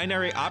Bear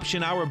Binary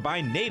Option Hour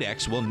by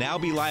Nadex will now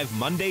be live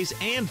Mondays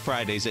and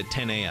Fridays at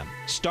 10 a.m.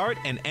 Start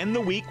and end the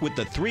week with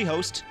the 3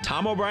 hosts,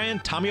 Tom O'Brien,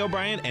 Tommy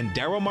O'Brien, and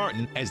Daryl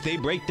Martin, as they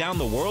break down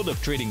the world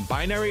of trading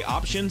binary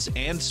options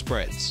and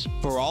spreads.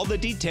 For all the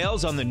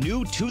details on the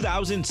new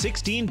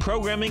 2016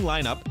 programming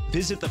lineup,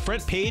 visit the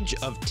front page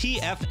of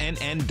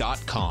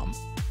TFNN.com.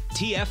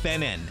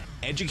 TFNN,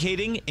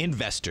 educating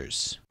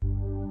investors.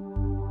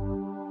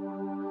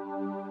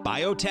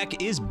 Biotech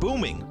is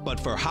booming, but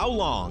for how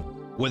long?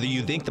 Whether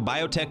you think the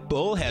biotech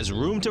bull has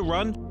room to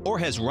run or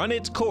has run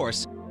its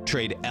course,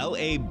 trade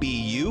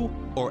LABU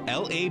or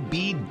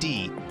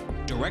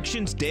LABD.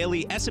 Direction's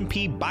daily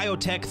S&P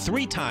Biotech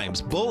 3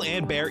 times bull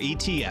and bear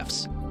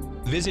ETFs.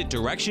 Visit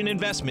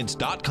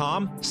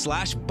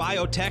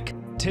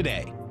directioninvestments.com/biotech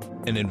today.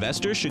 An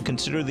investor should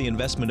consider the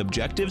investment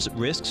objectives,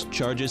 risks,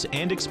 charges,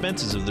 and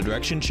expenses of the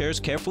Direction shares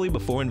carefully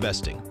before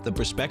investing. The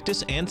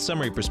prospectus and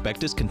summary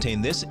prospectus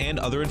contain this and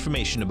other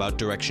information about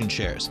Direction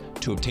shares.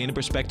 To obtain a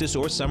prospectus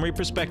or summary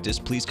prospectus,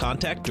 please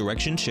contact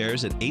Direction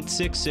shares at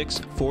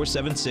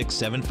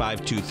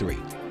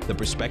 866-476-7523. The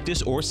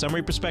prospectus or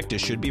summary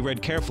prospectus should be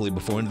read carefully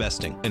before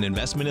investing. An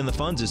investment in the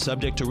funds is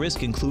subject to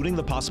risk, including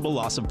the possible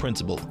loss of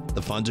principal.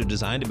 The funds are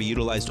designed to be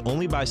utilized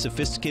only by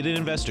sophisticated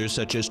investors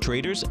such as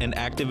traders and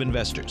active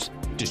investors.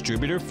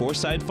 Distributor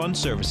Foreside Fund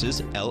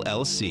Services,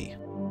 LLC.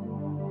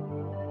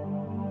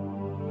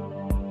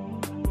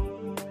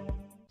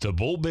 The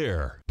Bull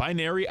Bear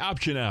Binary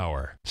Option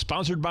Hour,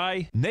 sponsored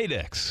by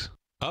Nadex.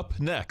 Up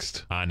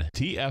next on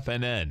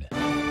TFNN.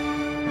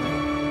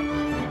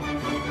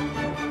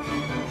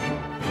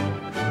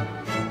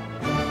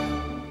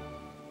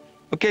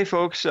 Okay,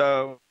 folks,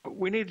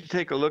 we need to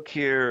take a look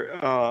here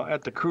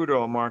at the crude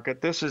oil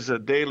market. This is a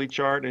daily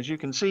chart. As you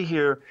can see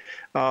here,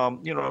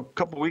 a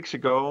couple weeks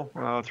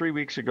ago, 3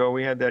 weeks ago,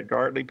 we had that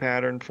Gartley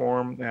pattern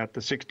form at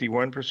the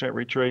 61%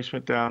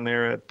 retracement down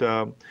there at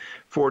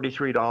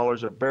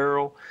 $43 a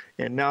barrel.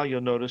 And now you'll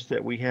notice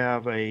that we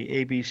have a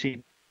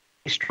ABC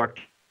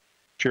structure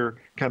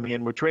coming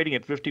in. We're trading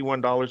at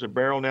 $51 a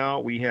barrel now.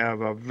 We have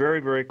very,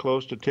 very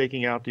close to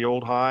taking out the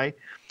old high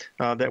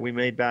that we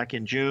made back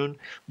in June.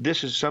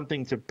 This is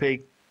something to pay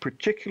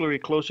particularly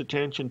close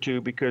attention to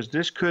because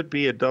this could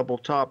be a double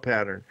top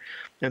pattern.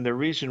 And the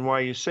reason why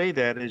you say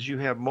that is you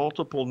have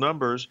multiple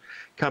numbers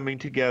coming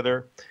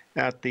together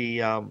at the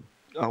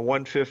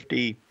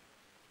 150,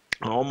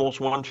 almost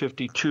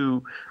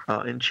 152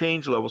 and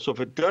change level. So if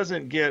it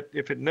doesn't get,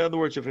 in other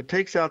words, if it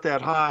takes out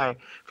that high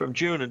from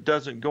June and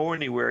doesn't go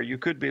anywhere, you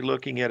could be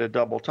looking at a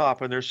double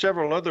top. And there's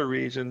several other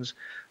reasons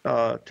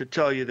to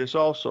tell you this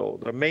also.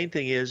 The main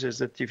thing is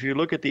that if you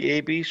look at the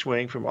AB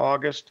swing from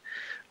August,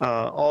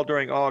 all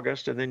during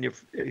August, and then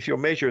if you'll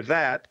measure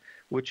that,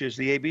 which is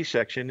the AB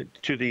section,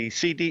 to the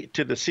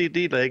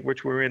CD leg,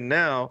 which we're in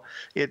now,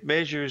 it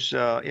measures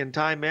in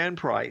time and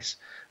price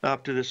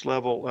up to this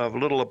level of a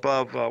little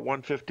above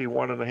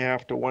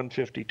 151.5 to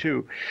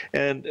 152,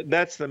 and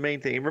that's the main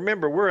thing. And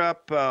remember, we're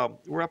up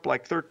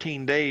like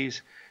 13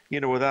 days,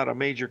 without a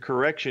major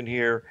correction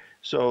here.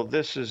 So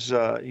this is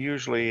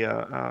usually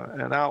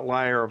an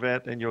outlier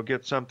event, and you'll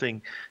get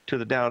something to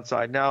the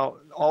downside. Now,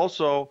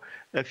 also,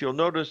 if you'll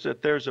notice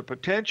that there's a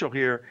potential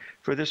here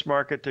for this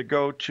market to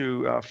go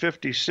to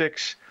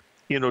 56,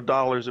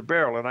 dollars a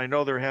barrel, and I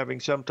know they're having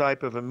some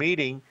type of a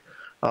meeting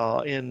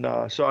in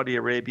Saudi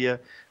Arabia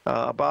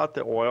about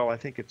the oil. I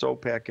think it's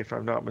OPEC, if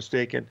I'm not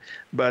mistaken.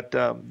 But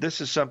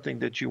this is something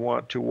that you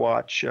want to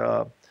watch,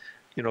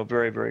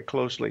 very, very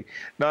closely.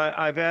 Now,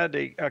 I've had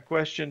a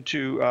question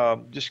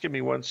to, just give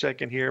me 1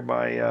 second here.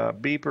 My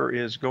beeper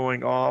is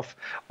going off.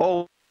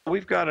 Oh,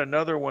 we've got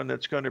another one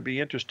that's going to be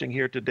interesting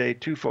here today,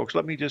 too, folks.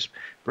 Let me just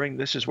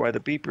this is why the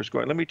beeper's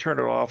going. Let me turn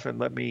it off and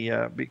let me,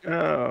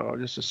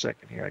 just a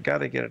second here. I got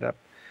to get it up.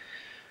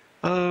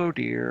 Oh,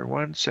 dear.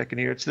 1 second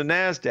here. It's the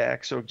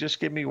NASDAQ, so just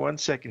give me 1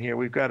 second here.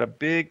 We've got a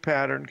big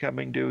pattern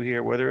coming due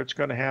here. Whether it's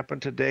going to happen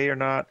today or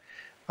not,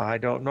 I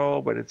don't know,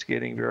 but it's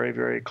getting very,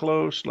 very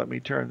close. Let me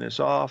turn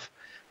this off.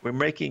 We're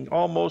making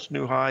almost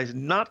new highs,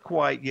 not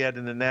quite yet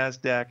in the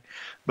NASDAQ,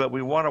 but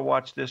we want to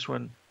watch this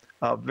one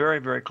very,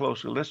 very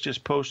closely. Let's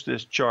just post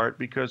this chart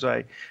because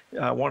I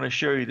want to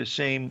show you the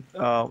same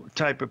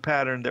type of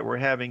pattern that we're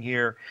having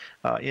here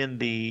in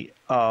the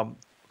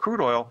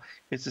crude oil.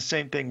 It's the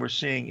same thing we're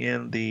seeing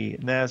in the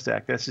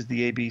NASDAQ. This is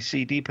the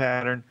ABCD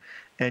pattern,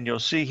 and you'll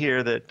see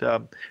here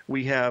that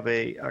we have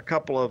a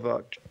couple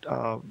of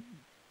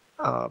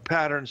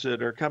patterns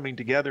that are coming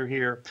together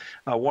here.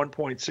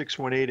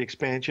 1.618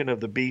 expansion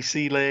of the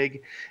BC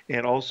leg,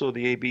 and also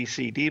the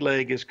ABCD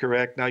leg is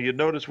correct. Now you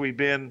notice we've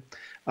been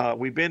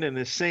in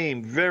the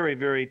same very,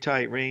 very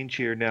tight range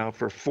here now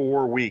for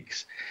 4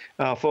 weeks.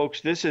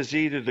 Folks, this is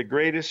either the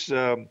greatest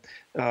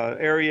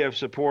area of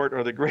support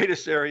or the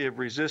greatest area of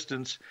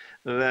resistance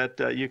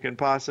that you can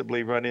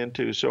possibly run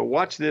into. So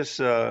watch this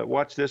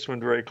one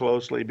very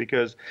closely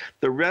because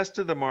the rest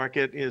of the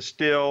market is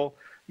still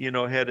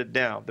headed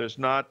down. There's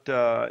not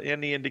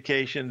any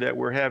indication that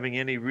we're having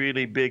any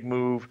really big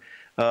move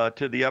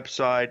to the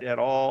upside at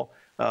all.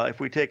 If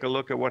we take a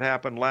look at what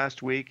happened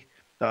last week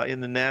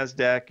in the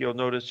NASDAQ, you'll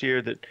notice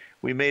here that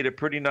we made a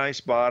pretty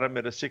nice bottom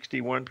at a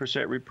 61%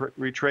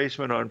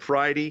 retracement on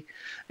Friday,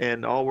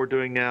 and all we're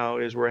doing now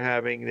is we're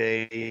having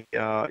the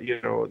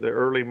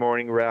early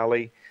morning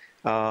rally.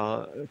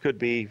 Could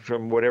be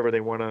from whatever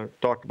they want to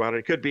talk about it.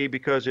 It could be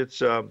because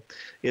it's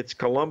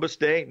Columbus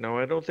Day. No,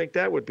 I don't think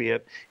that would be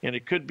it. And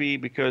it could be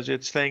because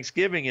it's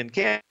Thanksgiving in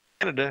Canada.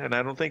 Canada, and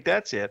I don't think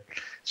that's it.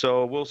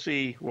 So we'll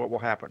see what will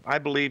happen. I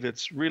believe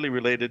it's really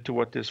related to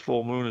what this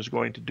full moon is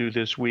going to do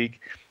this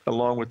week,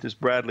 along with this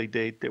Bradley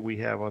date that we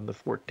have on the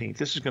 14th.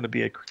 This is going to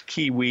be a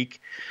key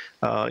week,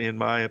 in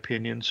my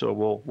opinion, so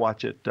we'll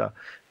watch it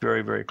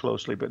very, very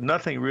closely. But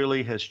nothing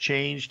really has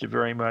changed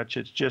very much.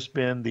 It's just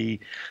been the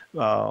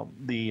one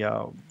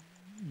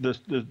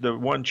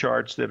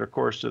charts that, of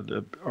course,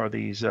 are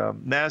these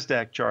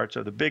NASDAQ charts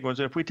are the big ones.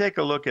 And if we take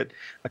a look at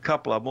a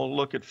couple of them, we'll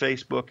look at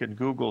Facebook and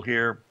Google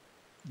here.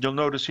 You'll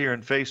notice here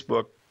in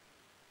Facebook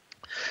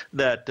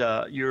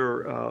that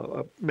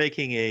you're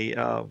making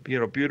a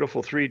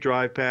beautiful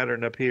 3-drive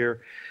pattern up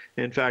here.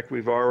 In fact,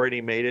 we've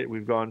already made it.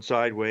 We've gone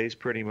sideways,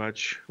 pretty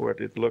much what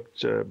it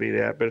looked to be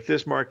that. But if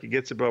this market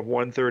gets above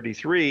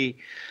 133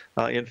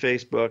 in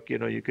Facebook,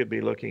 you could be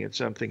looking at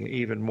something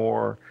even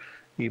more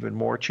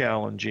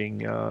challenging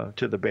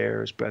to the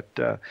bears.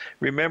 But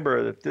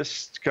remember that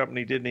this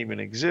company didn't even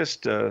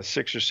exist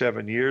 6 or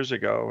 7 years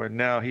ago, and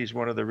now he's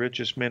one of the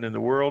richest men in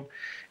the world.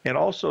 And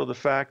also the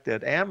fact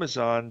that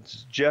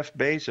Amazon's Jeff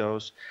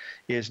Bezos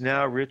is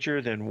now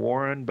richer than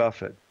Warren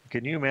Buffett.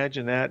 Can you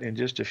imagine that in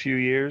just a few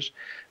years,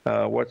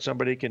 what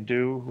somebody can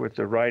do with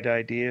the right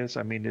ideas?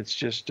 I mean, it's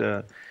just,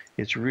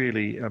 it's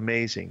really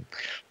amazing.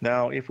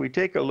 Now, if we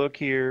take a look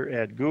here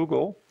at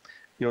Google,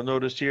 you'll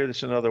notice here, this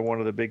is another one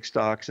of the big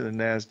stocks in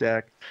the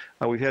NASDAQ.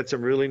 We've had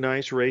some really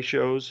nice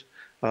ratios.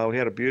 We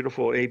had a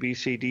beautiful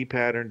ABCD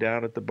pattern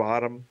down at the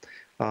bottom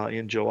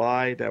in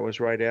July. That was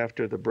right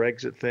after the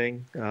Brexit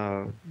thing.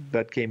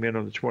 That came in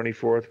on the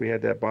 24th. We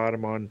had that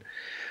bottom on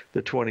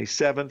the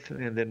 27th,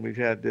 and then we've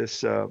had this,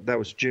 that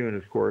was June,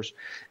 of course.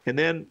 And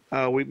then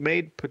we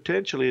made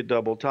potentially a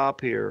double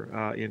top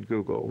here in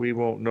Google. We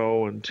won't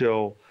know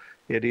until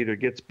it either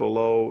gets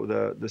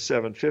below the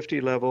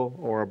 750 level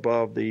or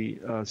above the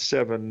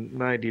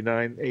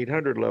 799,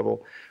 800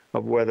 level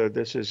of whether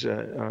this is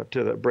to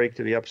the break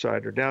to the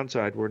upside or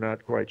downside. We're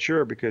not quite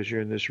sure because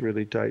you're in this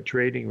really tight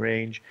trading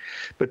range.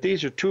 But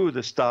these are two of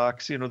the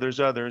stocks. There's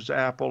others.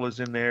 Apple is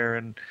in there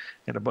and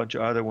a bunch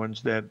of other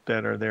ones that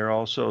are there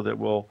also that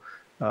will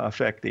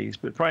affect these.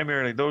 But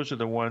primarily, those are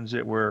the ones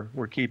that we're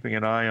keeping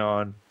an eye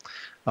on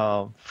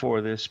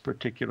for this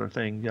particular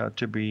thing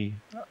to be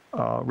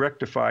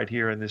rectified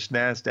here in this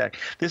NASDAQ.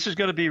 This is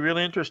going to be a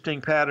really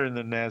interesting pattern in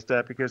the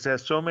NASDAQ because it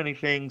has so many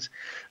things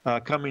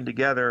coming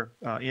together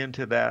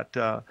into that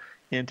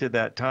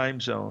time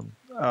zone,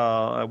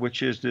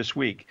 which is this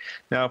week.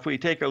 Now, if we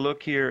take a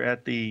look here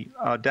at the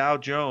Dow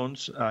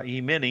Jones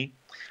E-mini,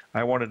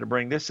 I wanted to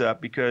bring this up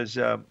because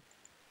we're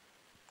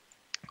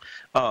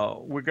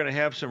going to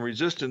have some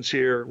resistance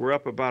here. We're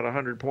up about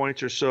 100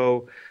 points or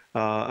so,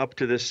 up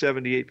to this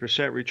 78%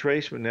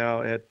 retracement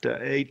now at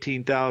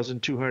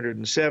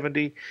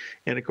 18,270.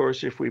 And of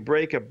course, if we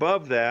break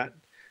above that,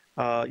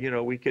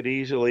 we could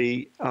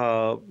easily,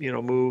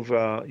 move,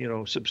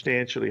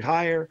 substantially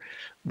higher.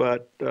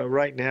 But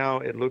right now,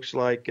 it looks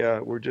like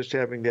we're just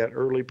having that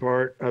early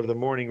part of the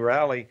morning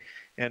rally,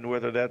 and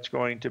whether that's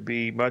going to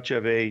be much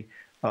of a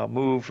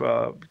move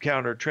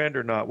counter trend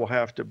or not, we'll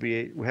have to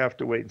wait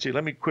and see.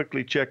 Let me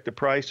quickly check the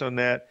price on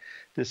that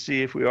to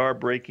see if we are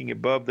breaking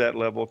above that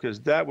level, because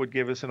that would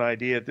give us an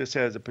idea that this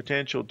has a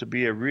potential to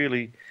be a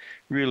really,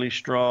 really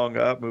strong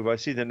up move. I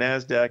see the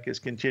NASDAQ is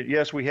continuing.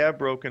 Yes, we have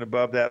broken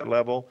above that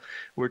level.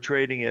 We're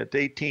trading at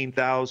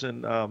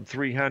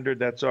 18,300.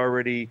 That's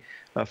already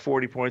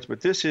 40 points.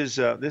 But this is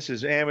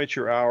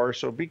amateur hour,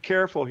 so be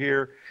careful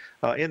here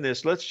in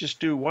this. Let's just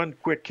do one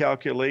quick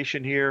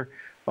calculation here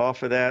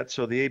off of that.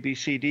 So the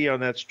ABCD on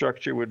that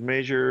structure would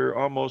measure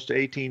almost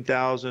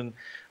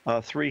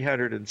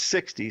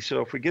 18,360.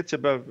 So if we get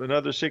above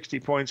another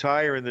 60 points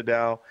higher in the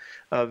Dow,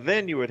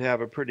 then you would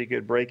have a pretty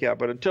good breakout.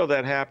 But until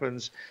that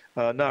happens,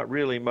 not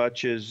really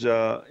much is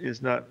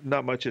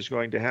not much is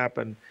going to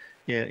happen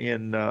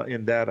in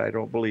that, I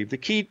don't believe. The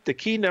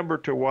key number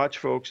to watch,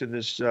 folks, in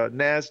this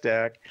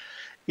NASDAQ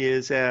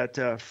is at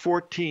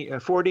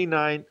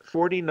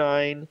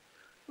 49.15.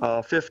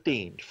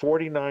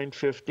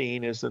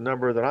 49.15 is the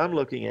number that I'm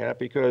looking at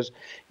because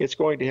it's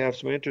going to have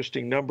some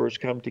interesting numbers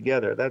come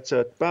together. That's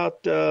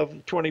about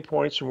 20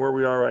 points from where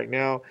we are right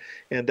now,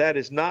 and that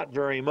is not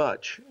very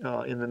much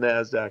in the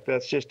NASDAQ.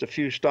 That's just a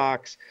few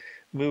stocks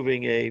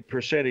moving a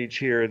percentage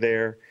here or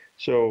there.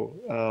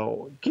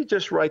 So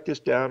just write this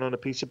down on a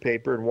piece of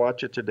paper and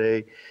watch it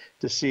today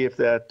to see if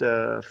that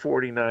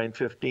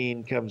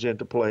 49.15 comes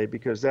into play,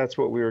 because that's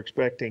what we were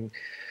expecting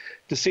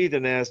to see the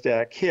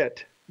NASDAQ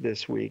hit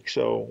this week.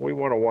 So we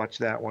want to watch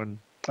that one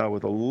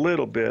with a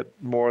little bit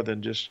more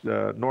than just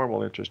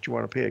normal interest. You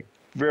want to pay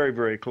very,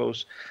 very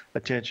close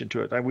attention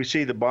to it. And we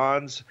see the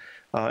bonds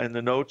and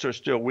the notes are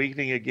still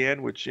weakening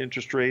again, which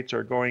interest rates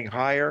are going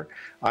higher.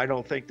 I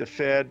don't think the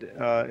Fed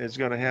is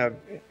going to have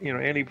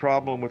any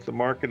problem with the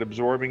market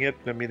absorbing it.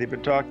 I mean, they've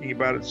been talking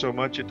about it so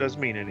much, it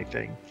doesn't mean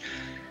anything.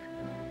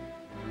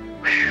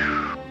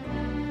 Whew.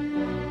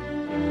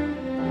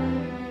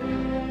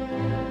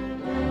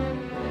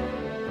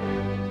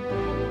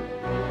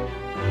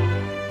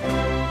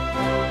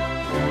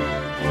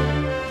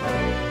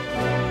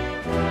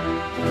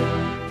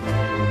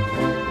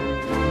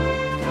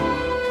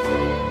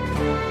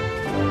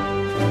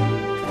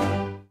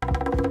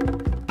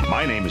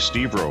 is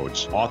Steve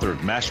Rhodes, author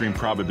of Mastering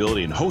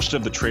Probability and host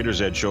of the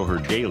Trader's Edge Show,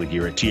 heard daily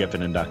here at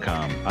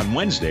TFNN.com. On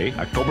Wednesday,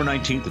 October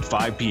 19th at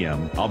 5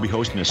 p.m., I'll be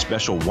hosting a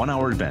special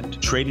one-hour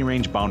event, Trading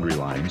Range Boundary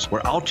Lines,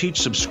 where I'll teach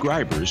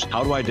subscribers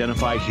how to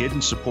identify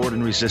hidden support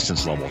and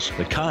resistance levels,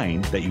 the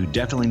kind that you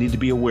definitely need to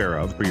be aware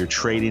of for your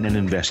trading and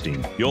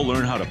investing. You'll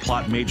learn how to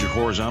plot major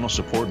horizontal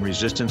support and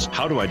resistance,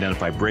 how to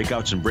identify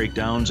breakouts and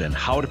breakdowns, and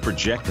how to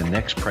project the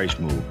next price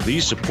move.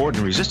 These support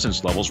and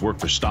resistance levels work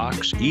for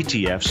stocks,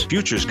 ETFs,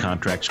 futures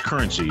contracts,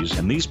 currencies,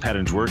 and these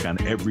patterns work on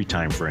every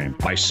time frame.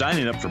 By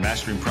signing up for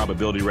Mastering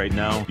Probability right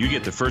now, you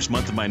get the first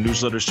month of my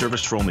newsletter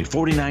service for only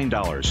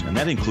 $49, and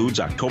that includes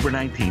October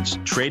 19th's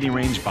Trading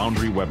Range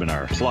Boundary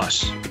webinar.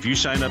 Plus, if you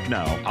sign up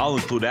now, I'll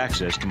include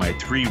access to my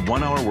 3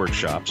 one-hour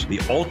workshops, the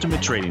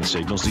ultimate trading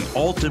signals, the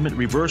ultimate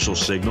reversal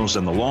signals,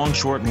 and the long,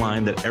 short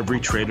line that every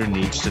trader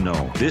needs to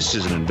know. This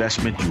is an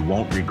investment you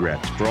won't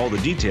regret. For all the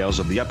details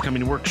of the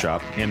upcoming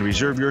workshop and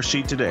reserve your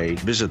seat today,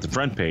 visit the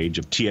front page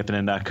of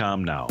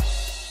TFNN.com now.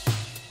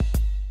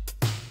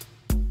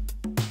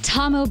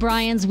 Tom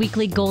O'Brien's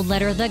weekly gold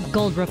letter, The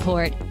Gold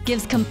Report,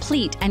 gives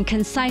complete and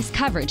concise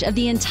coverage of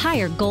the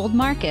entire gold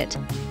market.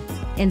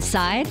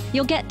 Inside,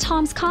 you'll get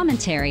Tom's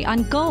commentary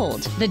on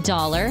gold, the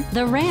dollar,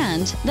 the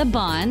rand, the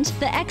bond,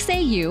 the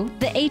XAU,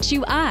 the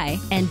HUI,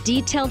 and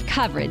detailed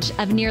coverage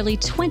of nearly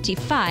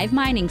 25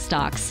 mining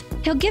stocks.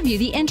 He'll give you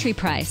the entry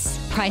price,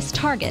 price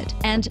target,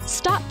 and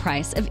stop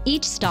price of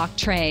each stock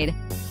trade.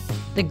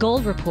 The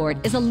Gold Report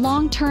is a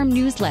long-term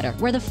newsletter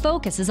where the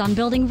focus is on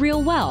building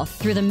real wealth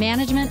through the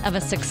management of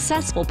a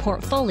successful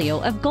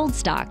portfolio of gold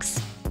stocks.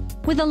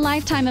 With a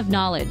lifetime of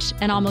knowledge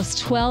and almost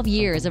 12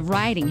 years of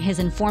writing his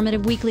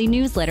informative weekly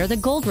newsletter, The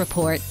Gold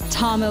Report,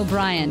 Tom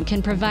O'Brien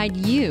can provide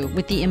you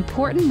with the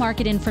important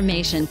market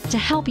information to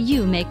help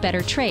you make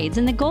better trades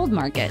in the gold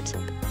market.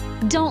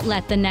 Don't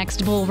let the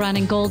next bull run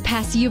in gold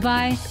pass you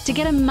by. To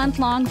get a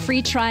month-long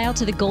free trial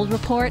to The Gold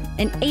Report,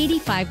 an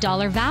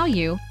 $85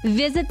 value,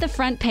 visit the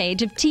front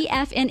page of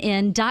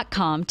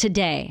TFNN.com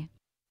today.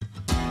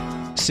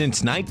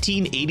 Since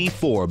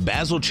 1984,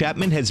 Basil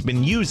Chapman has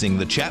been using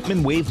the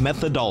Chapman Wave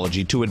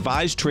methodology to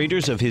advise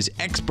traders of his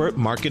expert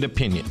market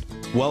opinion.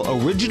 While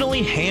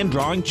originally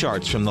hand-drawing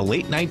charts from the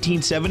late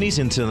 1970s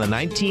into the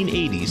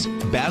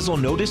 1980s, Basil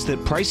noticed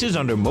that prices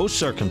under most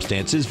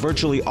circumstances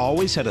virtually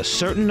always had a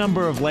certain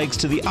number of legs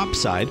to the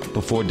upside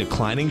before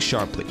declining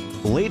sharply.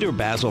 Later,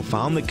 Basil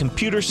found that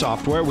computer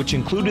software, which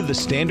included the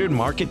standard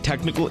market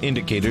technical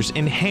indicators,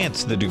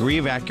 enhanced the degree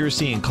of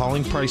accuracy in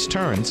calling price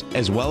turns,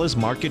 as well as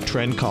market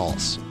trend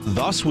calls.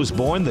 Thus was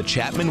born the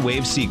Chapman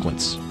Wave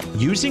sequence.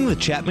 Using the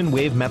Chapman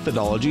Wave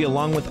methodology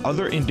along with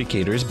other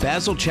indicators,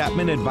 Basil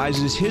Chapman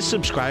advises his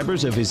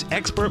subscribers of his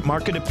expert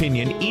market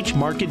opinion each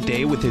market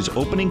day with his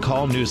opening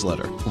call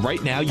newsletter.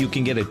 Right now, you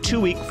can get a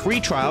 2-week free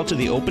trial to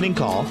the opening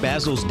call,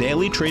 Basil's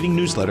daily trading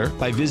newsletter,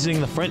 by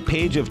visiting the front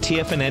page of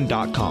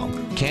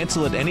TFNN.com.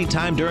 Cancel at any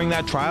time during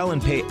that trial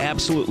and pay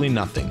absolutely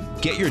nothing.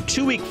 Get your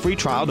 2-week free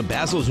trial to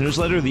Basil's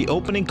newsletter, The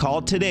Opening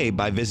Call, today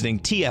by visiting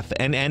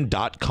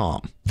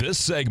TFNN.com. This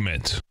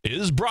segment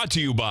is brought to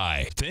you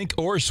by Think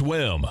or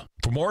Swim.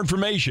 For more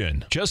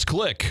information, just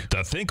click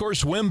the Think or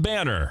Swim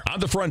banner on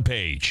the front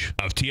page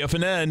of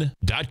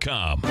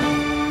TFNN.com.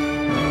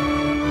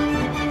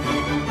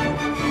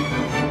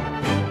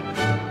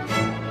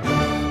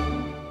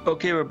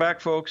 Okay, we're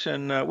back, folks,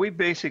 and we've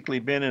basically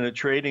been in a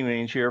trading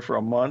range here for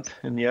a month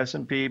in the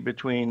S&P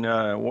between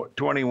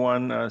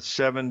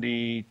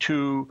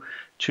 2172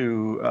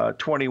 to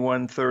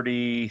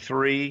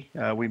 2133.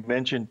 We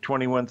mentioned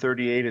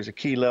 2138 as a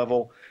key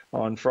level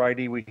on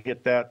Friday. We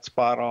hit that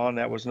spot on.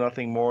 That was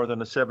nothing more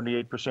than a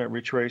 78%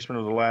 retracement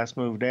of the last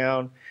move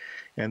down.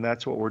 And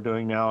that's what we're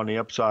doing now on the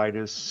upside,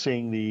 is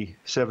seeing the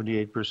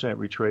 78%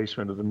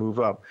 retracement of the move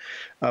up.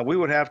 We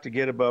would have to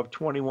get above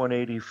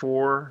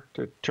 2184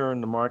 to turn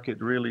the market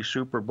really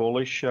super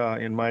bullish,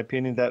 in my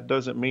opinion. That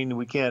doesn't mean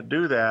we can't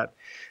do that,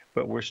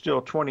 but we're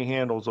still 20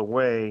 handles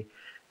away,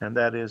 and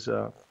that is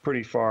a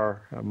pretty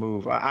far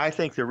move. I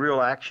think the real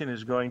action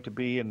is going to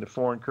be in the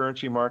foreign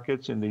currency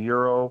markets, in the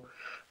euro,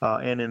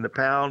 and in the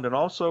pound, and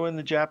also in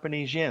the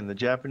Japanese yen. The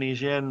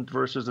Japanese yen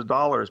versus the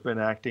dollar has been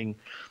acting,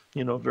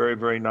 very,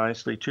 very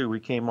nicely too. We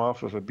came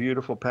off of a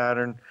beautiful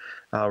pattern,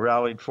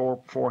 rallied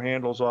four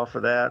handles off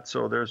of that.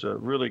 So there's a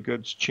really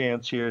good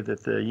chance here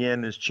that the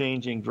yen is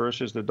changing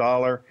versus the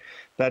dollar.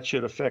 That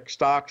should affect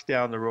stocks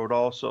down the road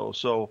also.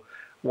 So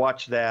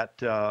watch that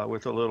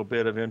with a little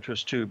bit of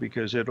interest too,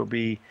 because it'll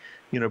be,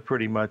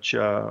 pretty much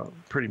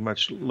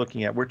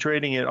looking at. We're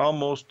trading at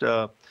almost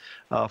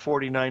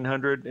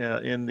 4,900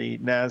 in the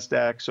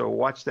NASDAQ. So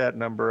watch that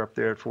number up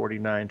there at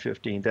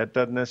 4,915. That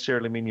doesn't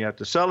necessarily mean you have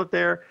to sell it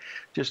there.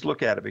 Just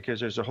look at it, because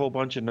there's a whole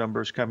bunch of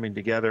numbers coming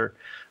together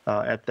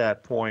at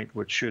that point,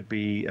 which should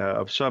be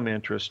of some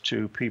interest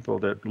to people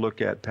that look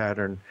at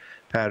pattern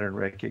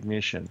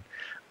recognition.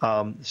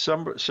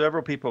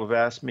 Several people have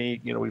asked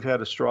me, we've had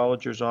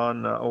astrologers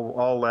on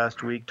all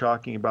last week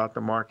talking about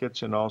the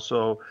markets, and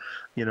also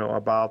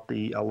about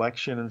the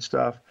election and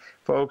stuff.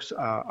 Folks,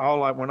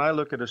 when I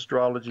look at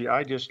astrology,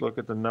 I just look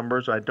at the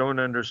numbers. I don't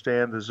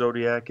understand the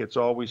zodiac. It's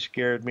always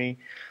scared me.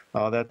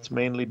 That's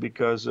mainly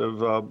because of,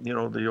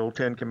 the old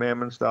 10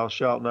 Commandments, thou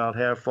shalt not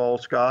have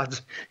false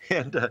gods.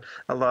 And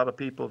a lot of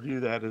people view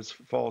that as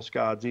false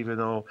gods, even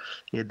though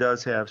it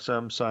does have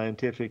some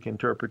scientific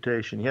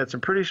interpretation. You had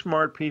some pretty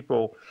smart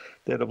people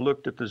that have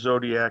looked at the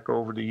zodiac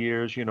over the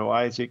years,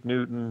 Isaac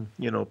Newton,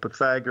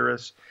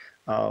 Pythagoras,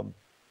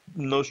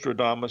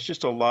 Nostradamus,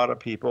 just a lot of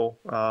people,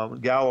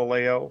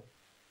 Galileo.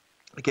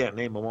 I can't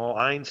name them all.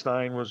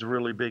 Einstein was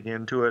really big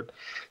into it.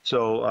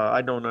 So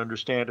I don't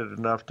understand it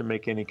enough to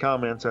make any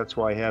comments. That's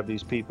why I have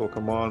these people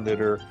come on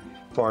that are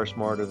far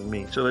smarter than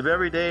me. So live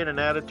every day in an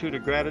attitude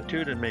of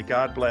gratitude, and may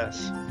God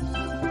bless.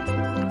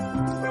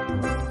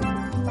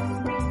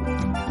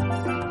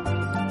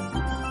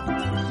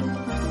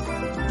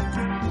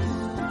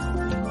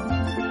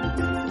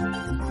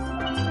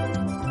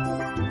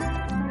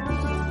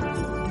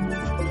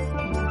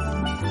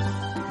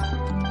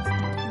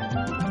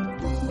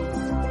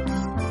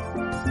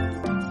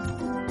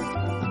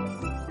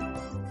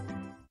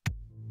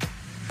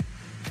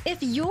 If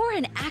you're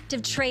an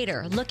active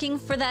trader looking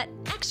for that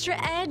extra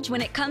edge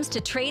when it comes to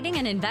trading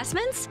and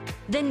investments,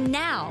 then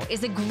now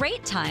is a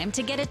great time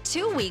to get a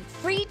 2-week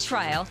free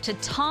trial to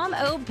Tom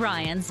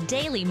O'Brien's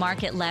daily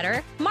market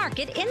letter,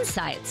 Market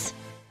Insights.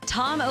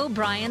 Tom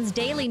O'Brien's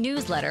daily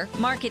newsletter,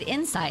 Market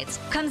Insights,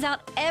 comes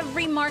out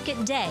every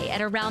market day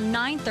at around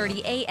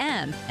 9:30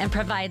 a.m. and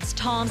provides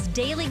Tom's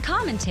daily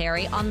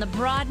commentary on the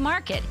broad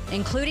market,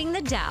 including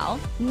the Dow,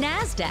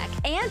 NASDAQ,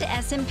 and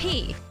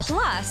S&P,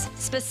 plus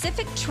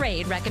specific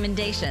trade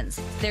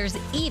recommendations. There's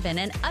even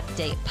an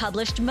update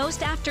published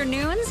most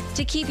afternoons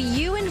to keep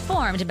you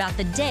informed about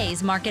the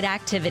day's market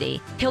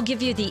activity. He'll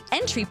give you the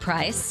entry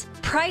price,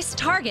 price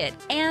target,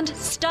 and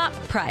stop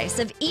price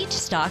of each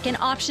stock and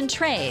option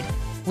trade.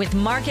 With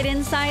Market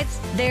Insights,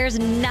 there's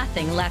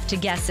nothing left to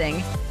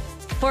guessing.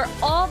 For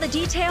all the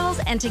details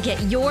and to get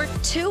your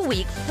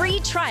 2-week free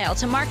trial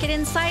to Market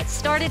Insights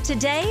started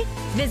today,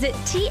 visit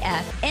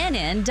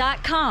TFNN.com.